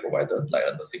long-term care provider, like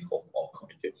a nursing home or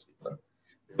community hospital.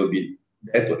 They will be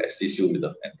there to assist you with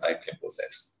the entire claim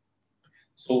process.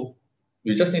 So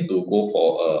we just need to go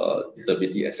for a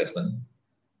disability assessment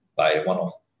by one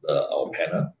of our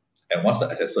panel. And once the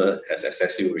assessor has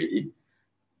assessed you already,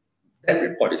 that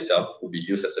report itself will be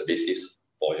used as a basis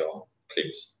for your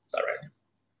claims directly.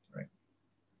 Right?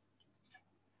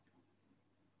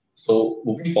 So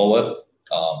moving forward,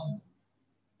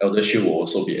 ElderShield will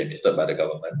also be admitted by the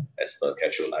government as per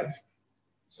Careshield Life.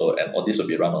 So, and all this will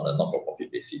be run on a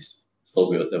not-for-profit basis. So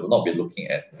they will not be looking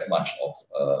at that much of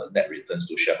net returns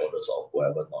to shareholders or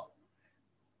whoever not,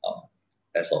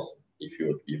 as of if you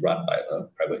would be run by a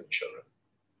private insurer.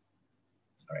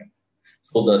 Right.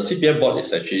 So the CPF board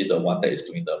is actually the one that is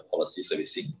doing the policy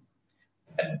servicing,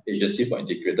 and Agency for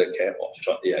Integrated Care, or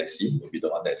short AIC, will be the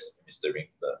one that's administering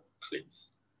the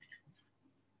claims.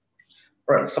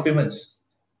 All right, supplements.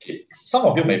 Okay. Some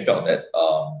of you may feel that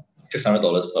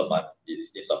 $600 per month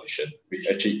is insufficient, which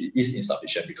actually is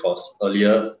insufficient because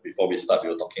earlier, before we start, we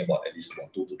were talking about at least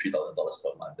about $2,000 to $3,000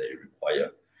 per month that you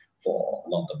require for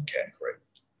long-term care, correct?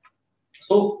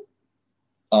 So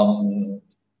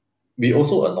we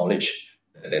also acknowledge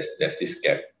that there's this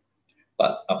gap,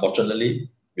 but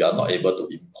unfortunately, we are not able to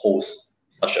impose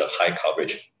such a high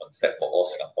coverage on that for all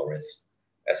Singaporeans.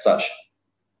 As such,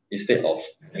 instead of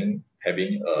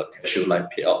having a Careshield Life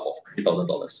payout of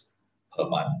 $3,000 per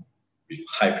month with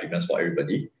high premiums for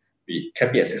everybody, we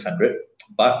cap it at 600,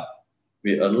 but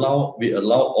we allow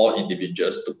all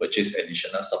individuals to purchase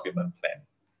additional supplement plan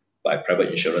by private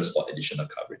insurers for additional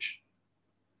coverage.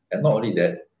 And not only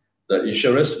that, the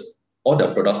insurers, all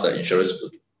the products that insurers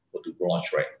were to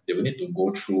launch, right, they will need to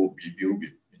go through review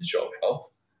with Ministry of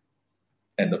Health,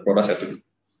 and the products have to be,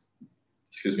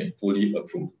 fully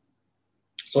approved.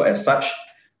 So as such,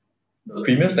 the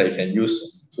premiums that you can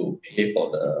use to pay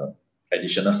for the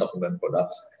additional supplement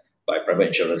products by private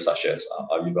insurers such as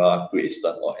Aviva, Great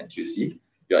Eastern, or NTUC,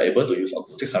 you are able to use up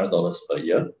to $600 per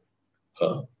year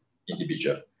per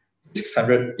individual.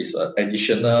 600 is an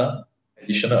additional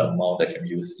amount that can be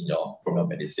used from your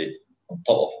Medisave on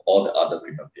top of all the other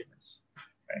premium payments.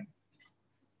 Right?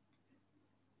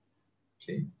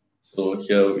 Okay, so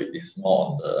here it is more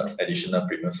on the additional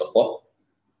premium support.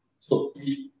 So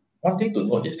one thing to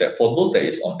note is that for those that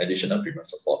is on additional premium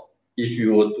support, if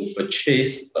you were to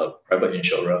purchase a private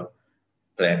insurer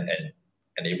plan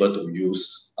and able to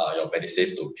use your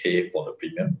MediSave to pay for the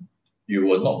premium, you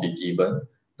will not be given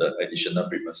the additional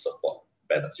premium support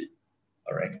benefit.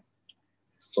 All right.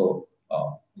 So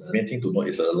the main thing to note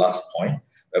is the last point,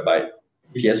 whereby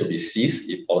EPS will be ceased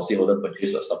if policyholder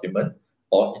purchase a supplement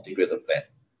or integrated plan.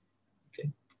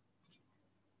 Okay.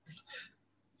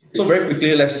 So very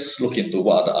quickly, let's look into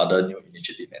what are the other new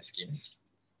initiatives and schemes.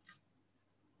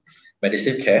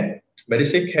 MediSave Care.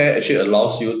 MediSave Care actually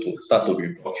allows you to start to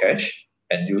withdraw cash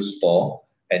and use for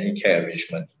any care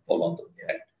arrangement for long-term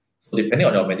care. So depending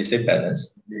on your MediSave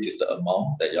balance, this is the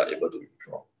amount that you are able to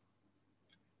withdraw.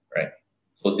 Right.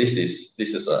 So this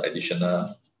is an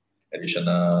additional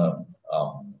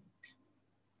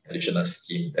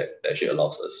scheme that actually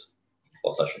allows us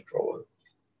for such withdrawal.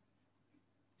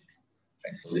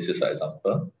 Okay. So this is an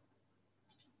example.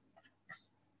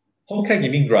 Home care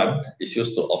giving grant is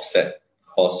used to offset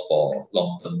costs for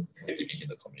long-term caregiving in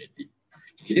the community.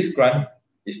 This grant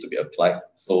needs to be applied,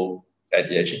 so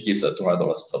it actually gives a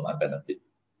 $200 per month benefit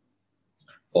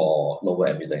for lower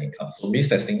and middle income. So means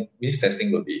testing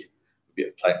will be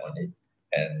applied on it,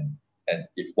 and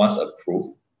if once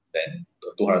approved, then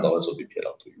the $200 will be paid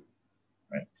out to you.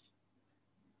 Right.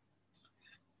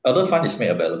 Elder Fund is made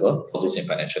available for those in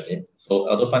financial need. So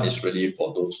Elder Fund is really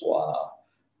for those who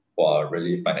are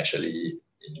really financially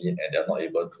in need and they're not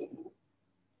able to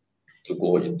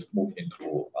move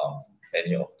into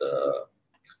any of the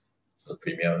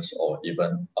premiums, or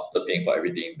even after paying for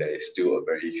everything, there is still a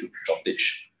very huge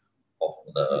shortage of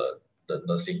the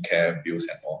nursing care bills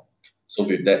and all. So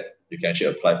with that, you can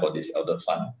actually apply for this Elder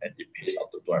Fund and it pays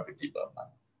up to $250 per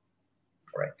month.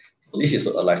 All right. So this is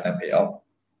a lifetime payout,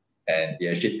 and it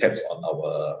actually taps on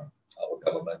our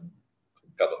government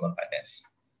finance.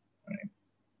 All right.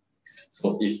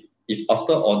 So if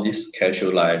after all this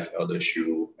Careshield Life,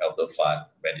 ElderShield, Elder Fund,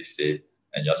 MediSave,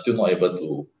 and you're still not able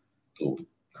to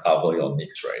cover your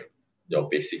needs, right, your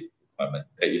basic requirement,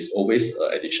 there is always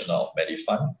an additional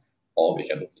MediFund, or we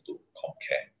can look into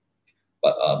ComCare.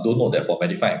 But do note that for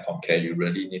MediFund and ComCare, you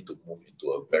really need to move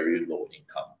into a very low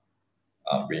income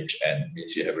range, and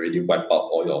means you have already wiped out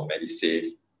all your MediSave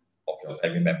of your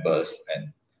family members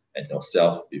and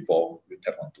yourself before you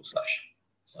tap onto such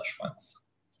funds.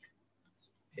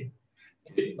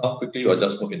 Okay, now quickly we'll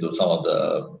just move into some of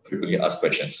the frequently asked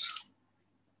questions.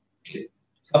 Okay.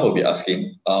 Some will be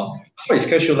asking, how is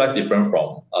Careshield Life different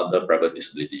from other private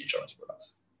disability insurance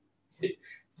products? Okay.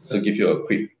 To give you a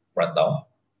quick rundown,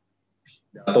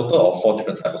 there are a total of 4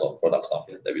 different types of products now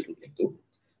here that we look into.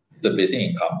 Disability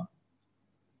income,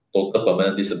 total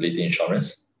permanent disability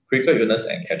insurance, critical illness,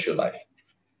 and Careshield Life.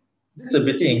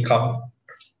 Disability income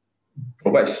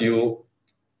provides you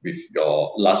with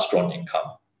your last drawn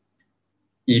income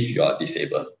if you are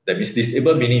disabled. That means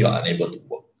disabled meaning you are unable to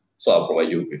work. So I'll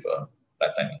provide you with a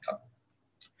lifetime income.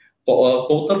 For a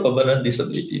total permanent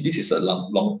disability, this is a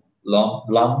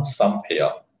lump sum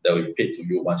payout that will be paid to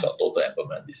you once you're total and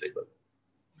permanent disabled.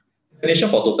 The definition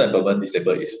for total and permanent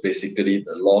disabled is basically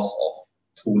the loss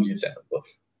of 2 limbs and above,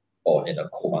 or in a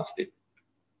coma state.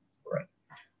 Right.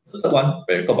 The third one,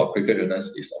 where we talk about critical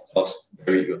illness, is of course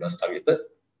very illness targeted,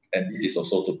 and it is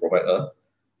also to provide a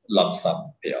lump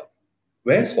sum payout.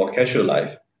 Whereas for Careshield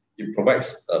Life, it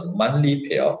provides a monthly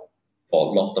payout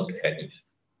for long-term care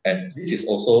needs. And this is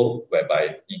also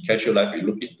whereby in Careshield Life, we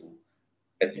look into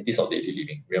activities of daily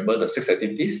living. Remember the 6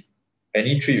 activities?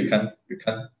 Any 3 you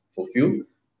can't fulfill,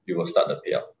 you will start the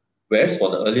payout. Whereas for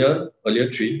the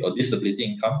earlier 3, your disability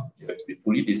income, you have to be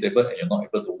fully disabled and you're not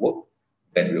able to work,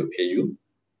 then we will pay you.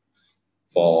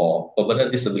 For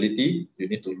permanent disability, you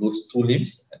need to lose 2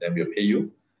 limbs and then we'll pay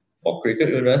you. For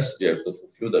critical illness, you have to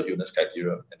fulfill the illness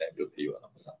criteria and then we'll pay you a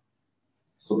lump sum.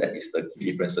 So that is the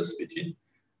key differences between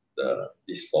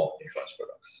these 4 insurance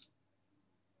products.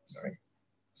 All right.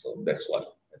 So that's what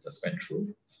I just went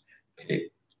through.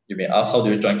 Okay. You may ask, how do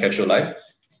you join Careshield Life?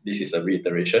 This is a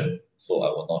reiteration, so I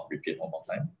will not repeat one more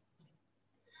time.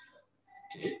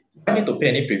 Okay. I need to pay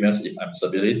any premiums if I'm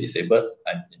severely disabled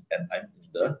and I'm in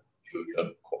the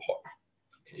children cohort.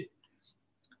 Okay.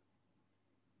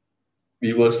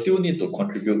 We will still need to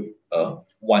contribute a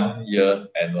 1-year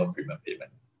annual premium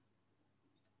payment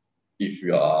if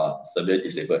you are severely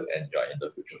disabled and you are in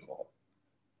the future cohort.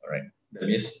 All right. That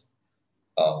means,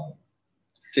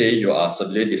 say you are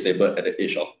severely disabled at the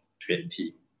age of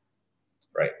 20,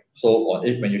 right? So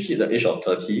when you hit the age of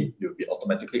 30, you'll be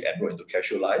automatically enrolled into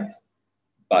Careshield Life.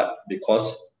 But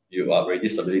because you are already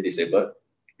severely disabled,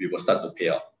 we will start to pay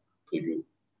out to you.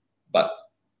 But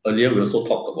earlier we also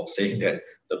talked about saying that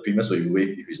the premiums will be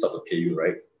waived if we start to pay you,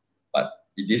 right? But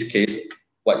in this case,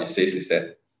 what it says is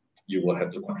that you will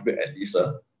have to contribute at least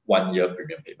a 1 year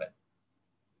premium payment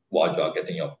while you are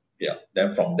getting your payout.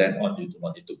 Then from then on, you do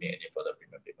not need to make any further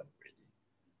premium payment already,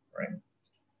 right?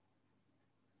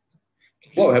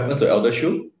 What will happen to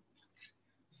ElderShield?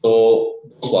 So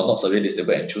those who are not severely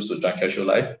disabled and choose to join Careshield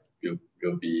Life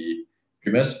will be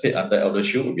premiums paid under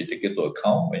ElderShield will be taken into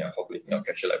account when you're calculating your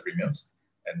Careshield Life premiums,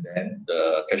 and then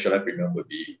the Careshield Life premium will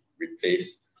be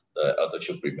replaced the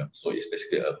ElderShield premium. So it's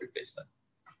basically a replacement.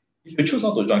 If you choose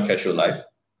not to join Careshield Life,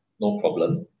 no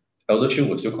problem. ElderShield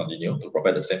will still continue to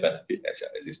provide the same benefit as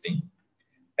existing.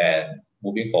 And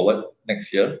moving forward,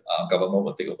 next year, government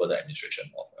will take over the administration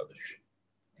of ElderShield.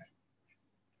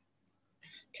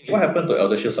 Okay, what happened to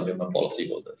ElderShield supplement policy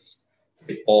holders?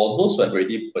 Okay, for those who have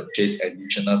already purchased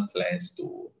additional plans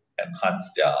to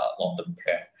enhance their long-term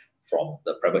care from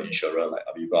the private insurer like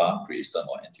Aviva, Great Eastern,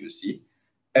 or NTUC,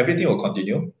 everything will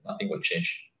continue, nothing will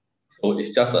change. So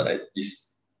it's just there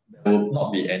will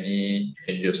not be any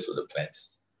changes to the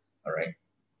plans. All right.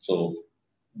 So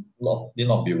need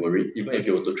not be worried. Even if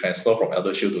you were to transfer from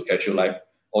ElderShield to Careshield Life,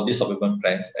 all these supplement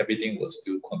plans, everything will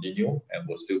still continue and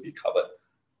will still be covered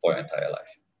for your entire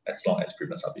life, as long as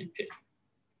premiums are being paid.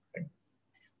 Okay.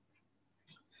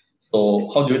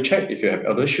 So how do you check if you have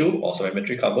ElderShield or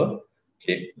supplementary cover?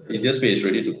 Okay, the easiest way is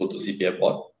really to go to CPF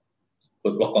board.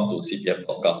 Log on to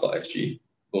cpf.gov.sg,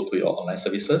 go to your online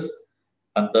services.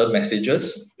 Under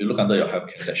messages, you look under your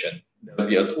healthcare section. There will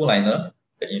be a two-liner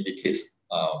that indicates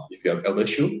if you have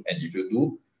ElderShield, and if you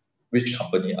do, which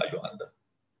company are you under?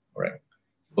 All right.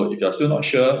 So if you're still not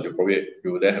sure,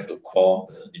 you will then have to call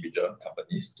the individual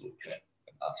companies to check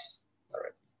and ask. All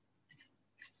right.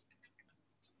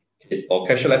 Okay, for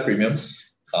Careshield Life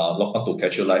premiums, log on to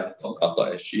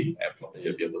careshieldlife.gov.sg, and from there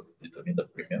you'll be able to determine the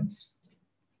premiums.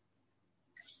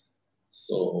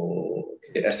 So,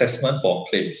 okay, assessment for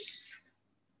claims.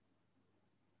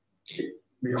 Okay.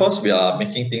 Because we are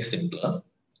making things simpler,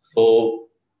 so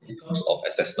in terms of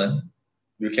assessment,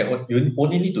 you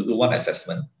only need to do one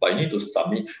assessment, but you need to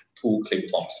submit two claim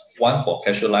forms, one for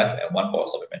Careshield Life and one for a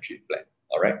supplementary plan.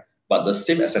 All right. But the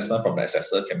same assessment from the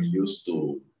assessor can be used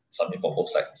to submit for both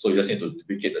sides. So you just need to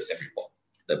duplicate the same report.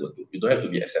 That will do. You don't have to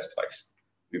be assessed twice.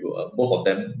 We will, both of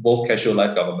them, both Careshield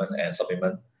Life, government, and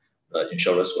supplement, the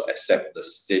insurers will accept the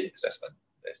same assessment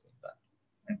that's been done.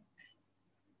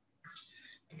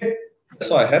 Okay. That's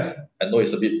all I have. I know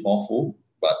it's a bit more full,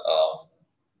 but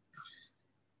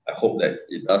I hope that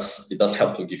it does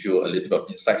help to give you a little bit of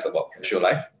insights about Careshield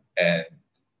Life. And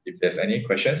if there's any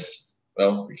questions,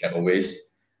 well, we can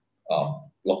always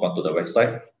log on to the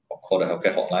website or call the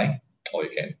healthcare hotline, or you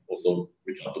can also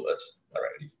reach out to us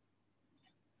directly.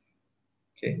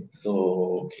 Okay,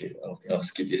 so I'll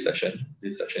skip this session.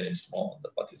 This session is more on the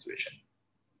participation.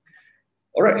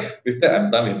 All right, with that, I'm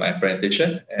done with my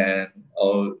presentation, and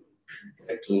I'll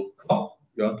get to Carl.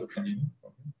 You want to continue?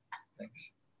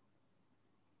 Thanks.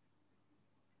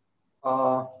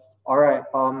 All right.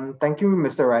 Thank you,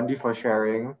 Mr. Randy, for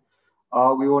sharing.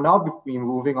 We will now be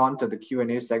moving on to the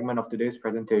Q&A segment of today's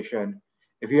presentation.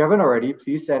 If you haven't already,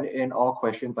 please send in all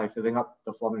questions by filling up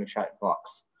the form in the chat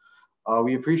box.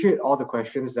 We appreciate all the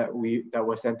questions that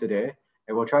were sent today,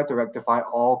 and we'll try to rectify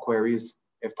all queries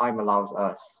if time allows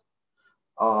us.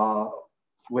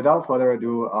 Without further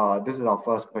ado, this is our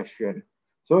first question.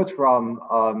 So it's from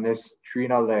Ms.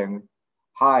 Trina Ling.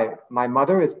 Hi, my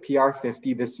mother is PR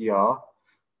 50 this year.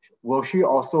 Will she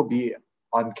also be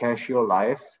on Careshield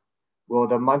Life? Will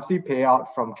the monthly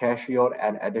payout from Careshield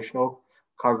and additional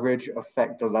coverage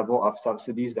affect the level of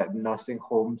subsidies that nursing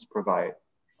homes provide?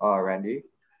 Randy?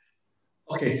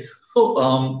 Okay,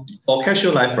 so for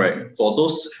Careshield Life, right, for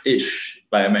those age,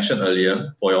 like I mentioned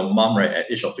earlier, for your mom, right,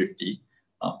 at age of 50,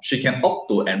 she can opt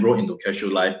to enroll into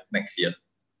Careshield Life next year.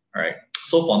 All right.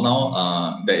 So for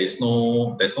now, there's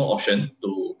no option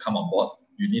to come on board.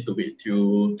 You need to wait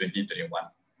till 2021.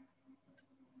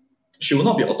 She will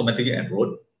not be automatically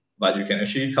enrolled, but you can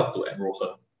actually help to enroll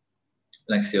her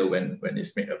next year when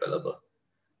it's made available.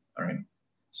 All right.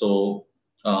 So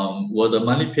will the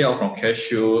monthly payout from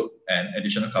Careshield and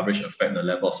additional coverage affect the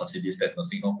level of subsidies that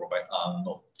nursing home provide?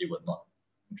 No, it will not.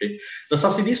 Okay. The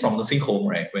subsidies from nursing home,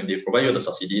 right, when they provide you the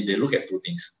subsidy, they look at two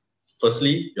things.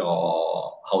 Firstly,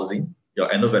 your housing,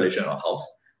 your annual valuation of house,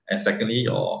 and secondly,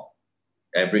 your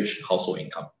average household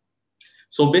income.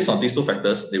 So based on these two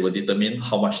factors, they will determine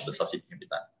how much the subsidy can be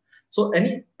done. So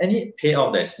any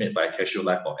payout that is made by Careshield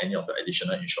Life or any of the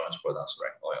additional insurance products,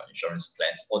 right, or your insurance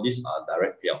plans, all these are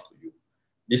direct payout to you.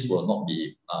 This will not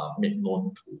be made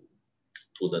known to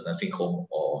to the nursing home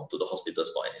or to the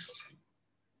hospitals for any subsidy.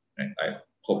 Right? I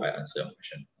hope I answered your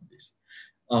question on this.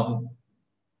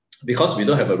 Because we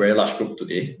don't have a very large group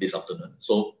today, this afternoon,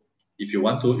 so if you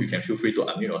want to, you can feel free to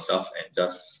unmute yourself and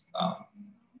just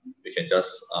you can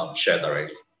just share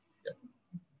directly.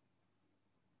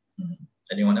 Yeah.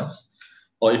 Anyone else?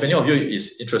 Or if any of you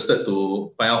is interested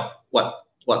to find out what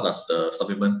does the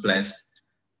supplement plans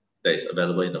that is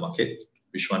available in the market,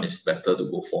 which one is better to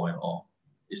go for and all.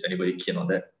 Is anybody keen on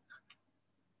that?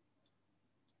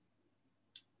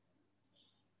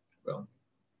 Well,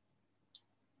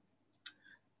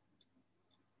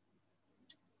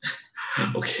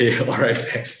 okay, all right,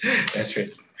 thanks. That's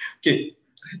great. Okay,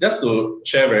 just to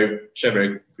share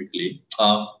very quickly.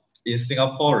 In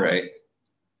Singapore, right?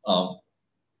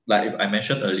 Like I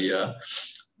mentioned earlier,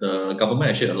 the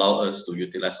government actually allow us to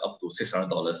utilize up to $600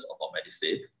 of our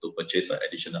Medisave to purchase an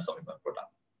additional supplement product.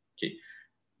 Okay,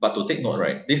 but to take note,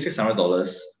 right, this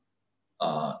 $600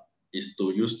 is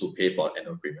to use to pay for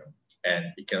annual premium,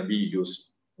 and it can be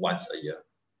used once a year.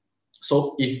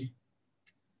 So if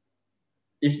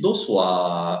those who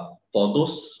are, for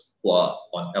those who are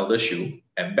on ElderShield,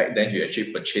 and back then you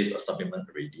actually purchased a supplement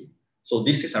already, so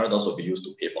this $600 will be used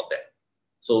to pay for that.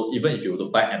 So even if you were to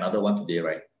buy another one today,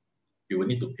 right, you will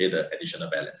need to pay the additional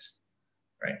balance,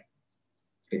 right?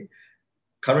 Okay.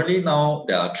 Currently now,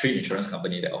 there are 3 insurance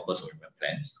companies that offer supplement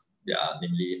plans. They are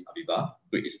namely Aviva,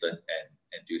 Great Eastern,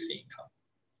 and NTUC Income.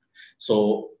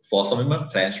 So for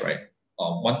supplement plans, right,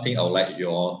 one thing I would like you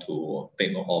all to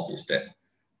take note of is that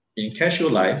in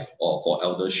Careshield Life or for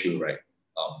ElderShield, right,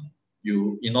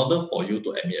 in order for you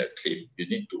to admit a claim, you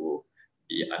need to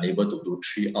be unable to do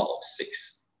 3 out of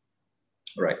 6,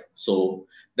 right? So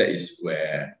that is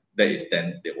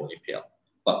then they only pay out.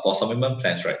 But for supplement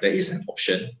plans, right, there is an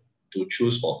option to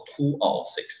choose for 2 out of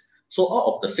 6. So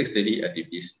out of the 6 daily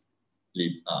activities,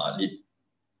 daily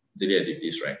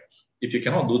activities, right, if you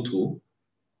cannot do 2,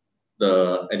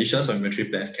 the additional supplementary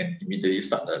plans can immediately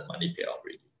start the money payout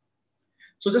already.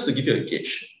 So just to give you a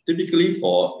gauge, typically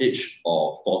for age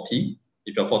of 40,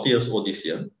 if you're 40 years old this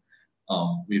year,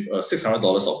 with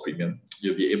 $600 of premium,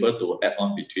 you'll be able to add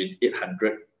on between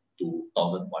 800 to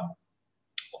 1,001 of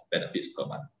benefits per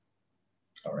month.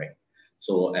 All right.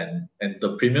 So and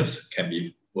the premiums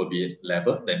will be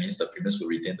level. That means the premiums will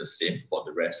retain the same for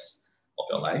the rest of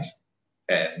your life,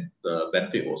 and the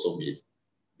benefit will also be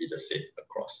the same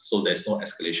across. So there's no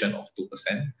escalation of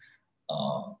 2%,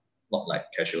 not like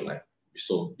Careshield Life.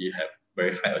 So you have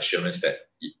very high assurance that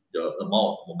the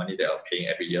amount of money they are paying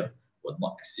every year will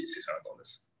not exceed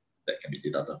 $600 that can be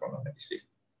deducted from your Medisave.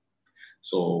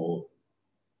 So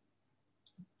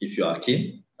if you are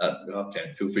keen, you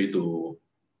can feel free to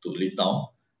leave down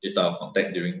our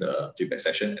contact during the feedback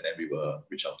session, and then we will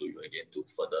reach out to you again to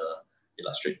further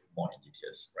illustrate more in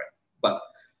details, right? But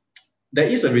there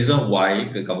is a reason why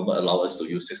the government allows us to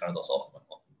use $600 of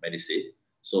Medisave.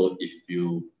 So if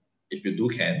you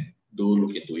do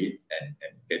look into it and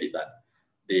get it done.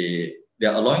 They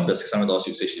are allowing the $600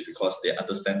 usage because they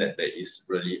understand that there is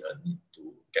really a need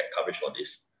to get coverage for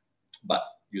this, but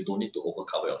you don't need to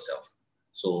overcover yourself.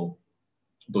 So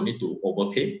don't need to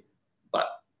overpay, but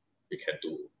you can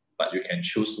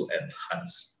choose to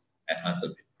enhance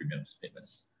the premium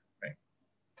payments, right?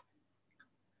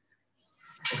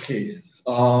 Okay,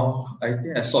 I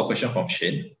think I saw a question from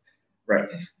Shane, right?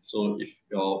 So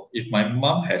if my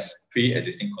mom has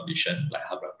pre-existing condition like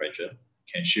high blood pressure,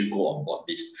 can she go on board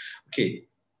this? Okay.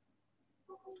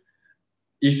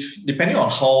 If depending on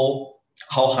how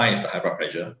high is the high blood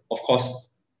pressure, of course,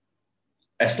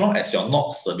 as long as you're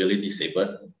not severely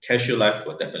disabled, Careshield Life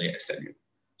will definitely accept you.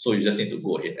 So you just need to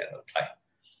go ahead and apply.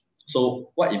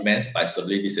 So what it means by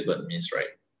severely disabled means, right,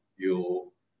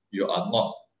 you have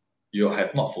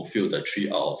not fulfilled the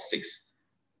 3 out of 6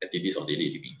 activities of daily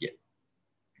living yet.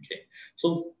 Okay.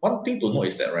 So one thing to note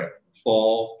is that, right,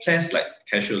 for plans like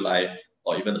Careshield Life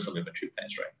or even the supplementary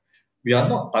plans, right, we are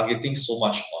not targeting so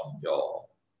much on your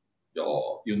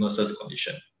illnesses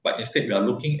condition, but instead we are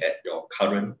looking at your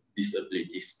current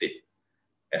disability state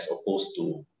as opposed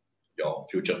to your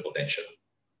future potential.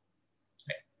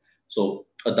 Okay. So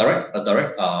a direct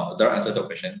answer to the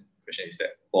question is that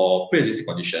for pre-existing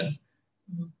condition,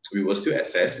 we will still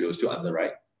assess, we will still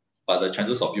underwrite, but the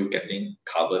chances of you getting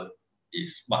covered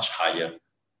is much higher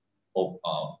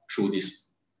through this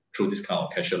kind of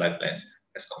Careshield Life plans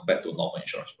as compared to normal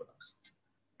insurance products.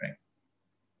 Right?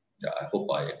 Yeah, I hope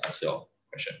I answered your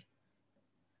question.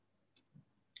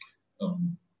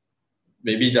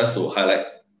 Maybe just to highlight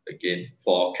again,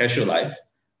 for Careshield Life,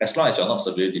 as long as you're not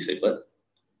severely disabled,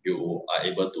 you are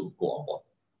able to go on board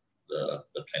the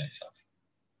plan itself.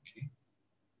 Okay.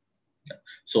 Yeah.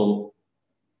 So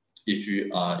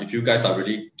if you guys are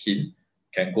really keen,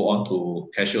 can go on to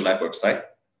Careshield Life website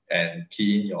and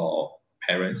key in your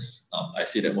parents. I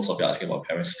see that most of you are asking about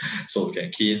parents, so you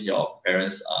can key in your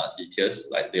parents' details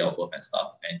like date of birth and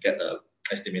stuff, and get the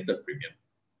estimated premium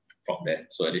from there.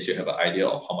 So at least you have an idea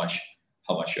of how much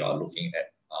you are looking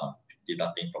at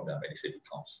deducting from their MediSave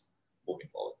accounts moving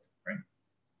forward, right?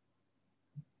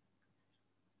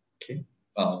 Okay.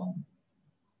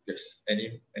 Yes.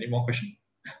 Any more questions?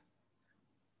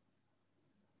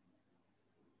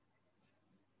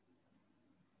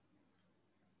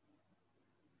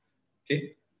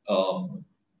 Okay.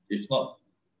 If not,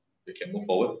 we can move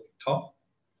forward. Carl?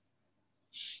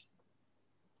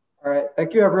 All right.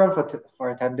 Thank you everyone for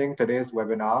attending today's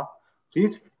webinar.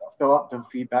 Please fill out the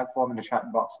feedback form in the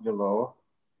chat box below,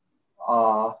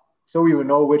 so we will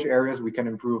know which areas we can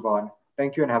improve on.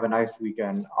 Thank you and have a nice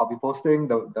weekend. I'll be posting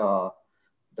the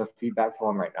feedback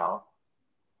form right now.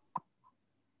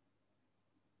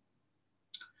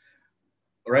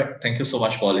 All right. Thank you so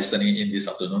much for listening in this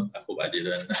afternoon. I hope I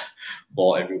didn't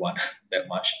bore everyone that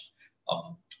much.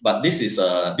 But this is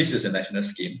a national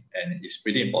scheme, and it's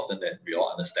pretty important that we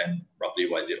all understand roughly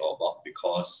what is it all about,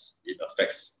 because it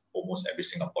affects almost every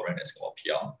Singaporean and Singapore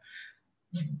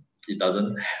PR. It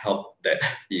doesn't help that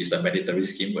it is a mandatory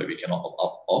scheme where we cannot opt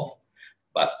out of,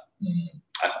 but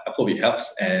I hope it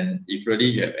helps. And if really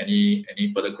you have any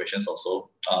further questions also,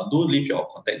 do leave your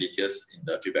contact details in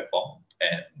the feedback form,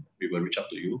 and we will reach out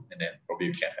to you, and then probably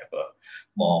we can have a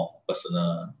more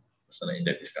personal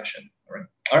in-depth discussion.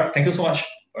 All right. Thank you so much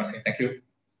for asking. Thank you.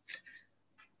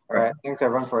 All right. Thanks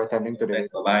everyone for attending today.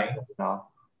 Bye.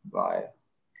 Bye.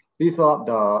 Please fill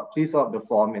up the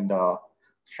form in the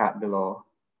chat below.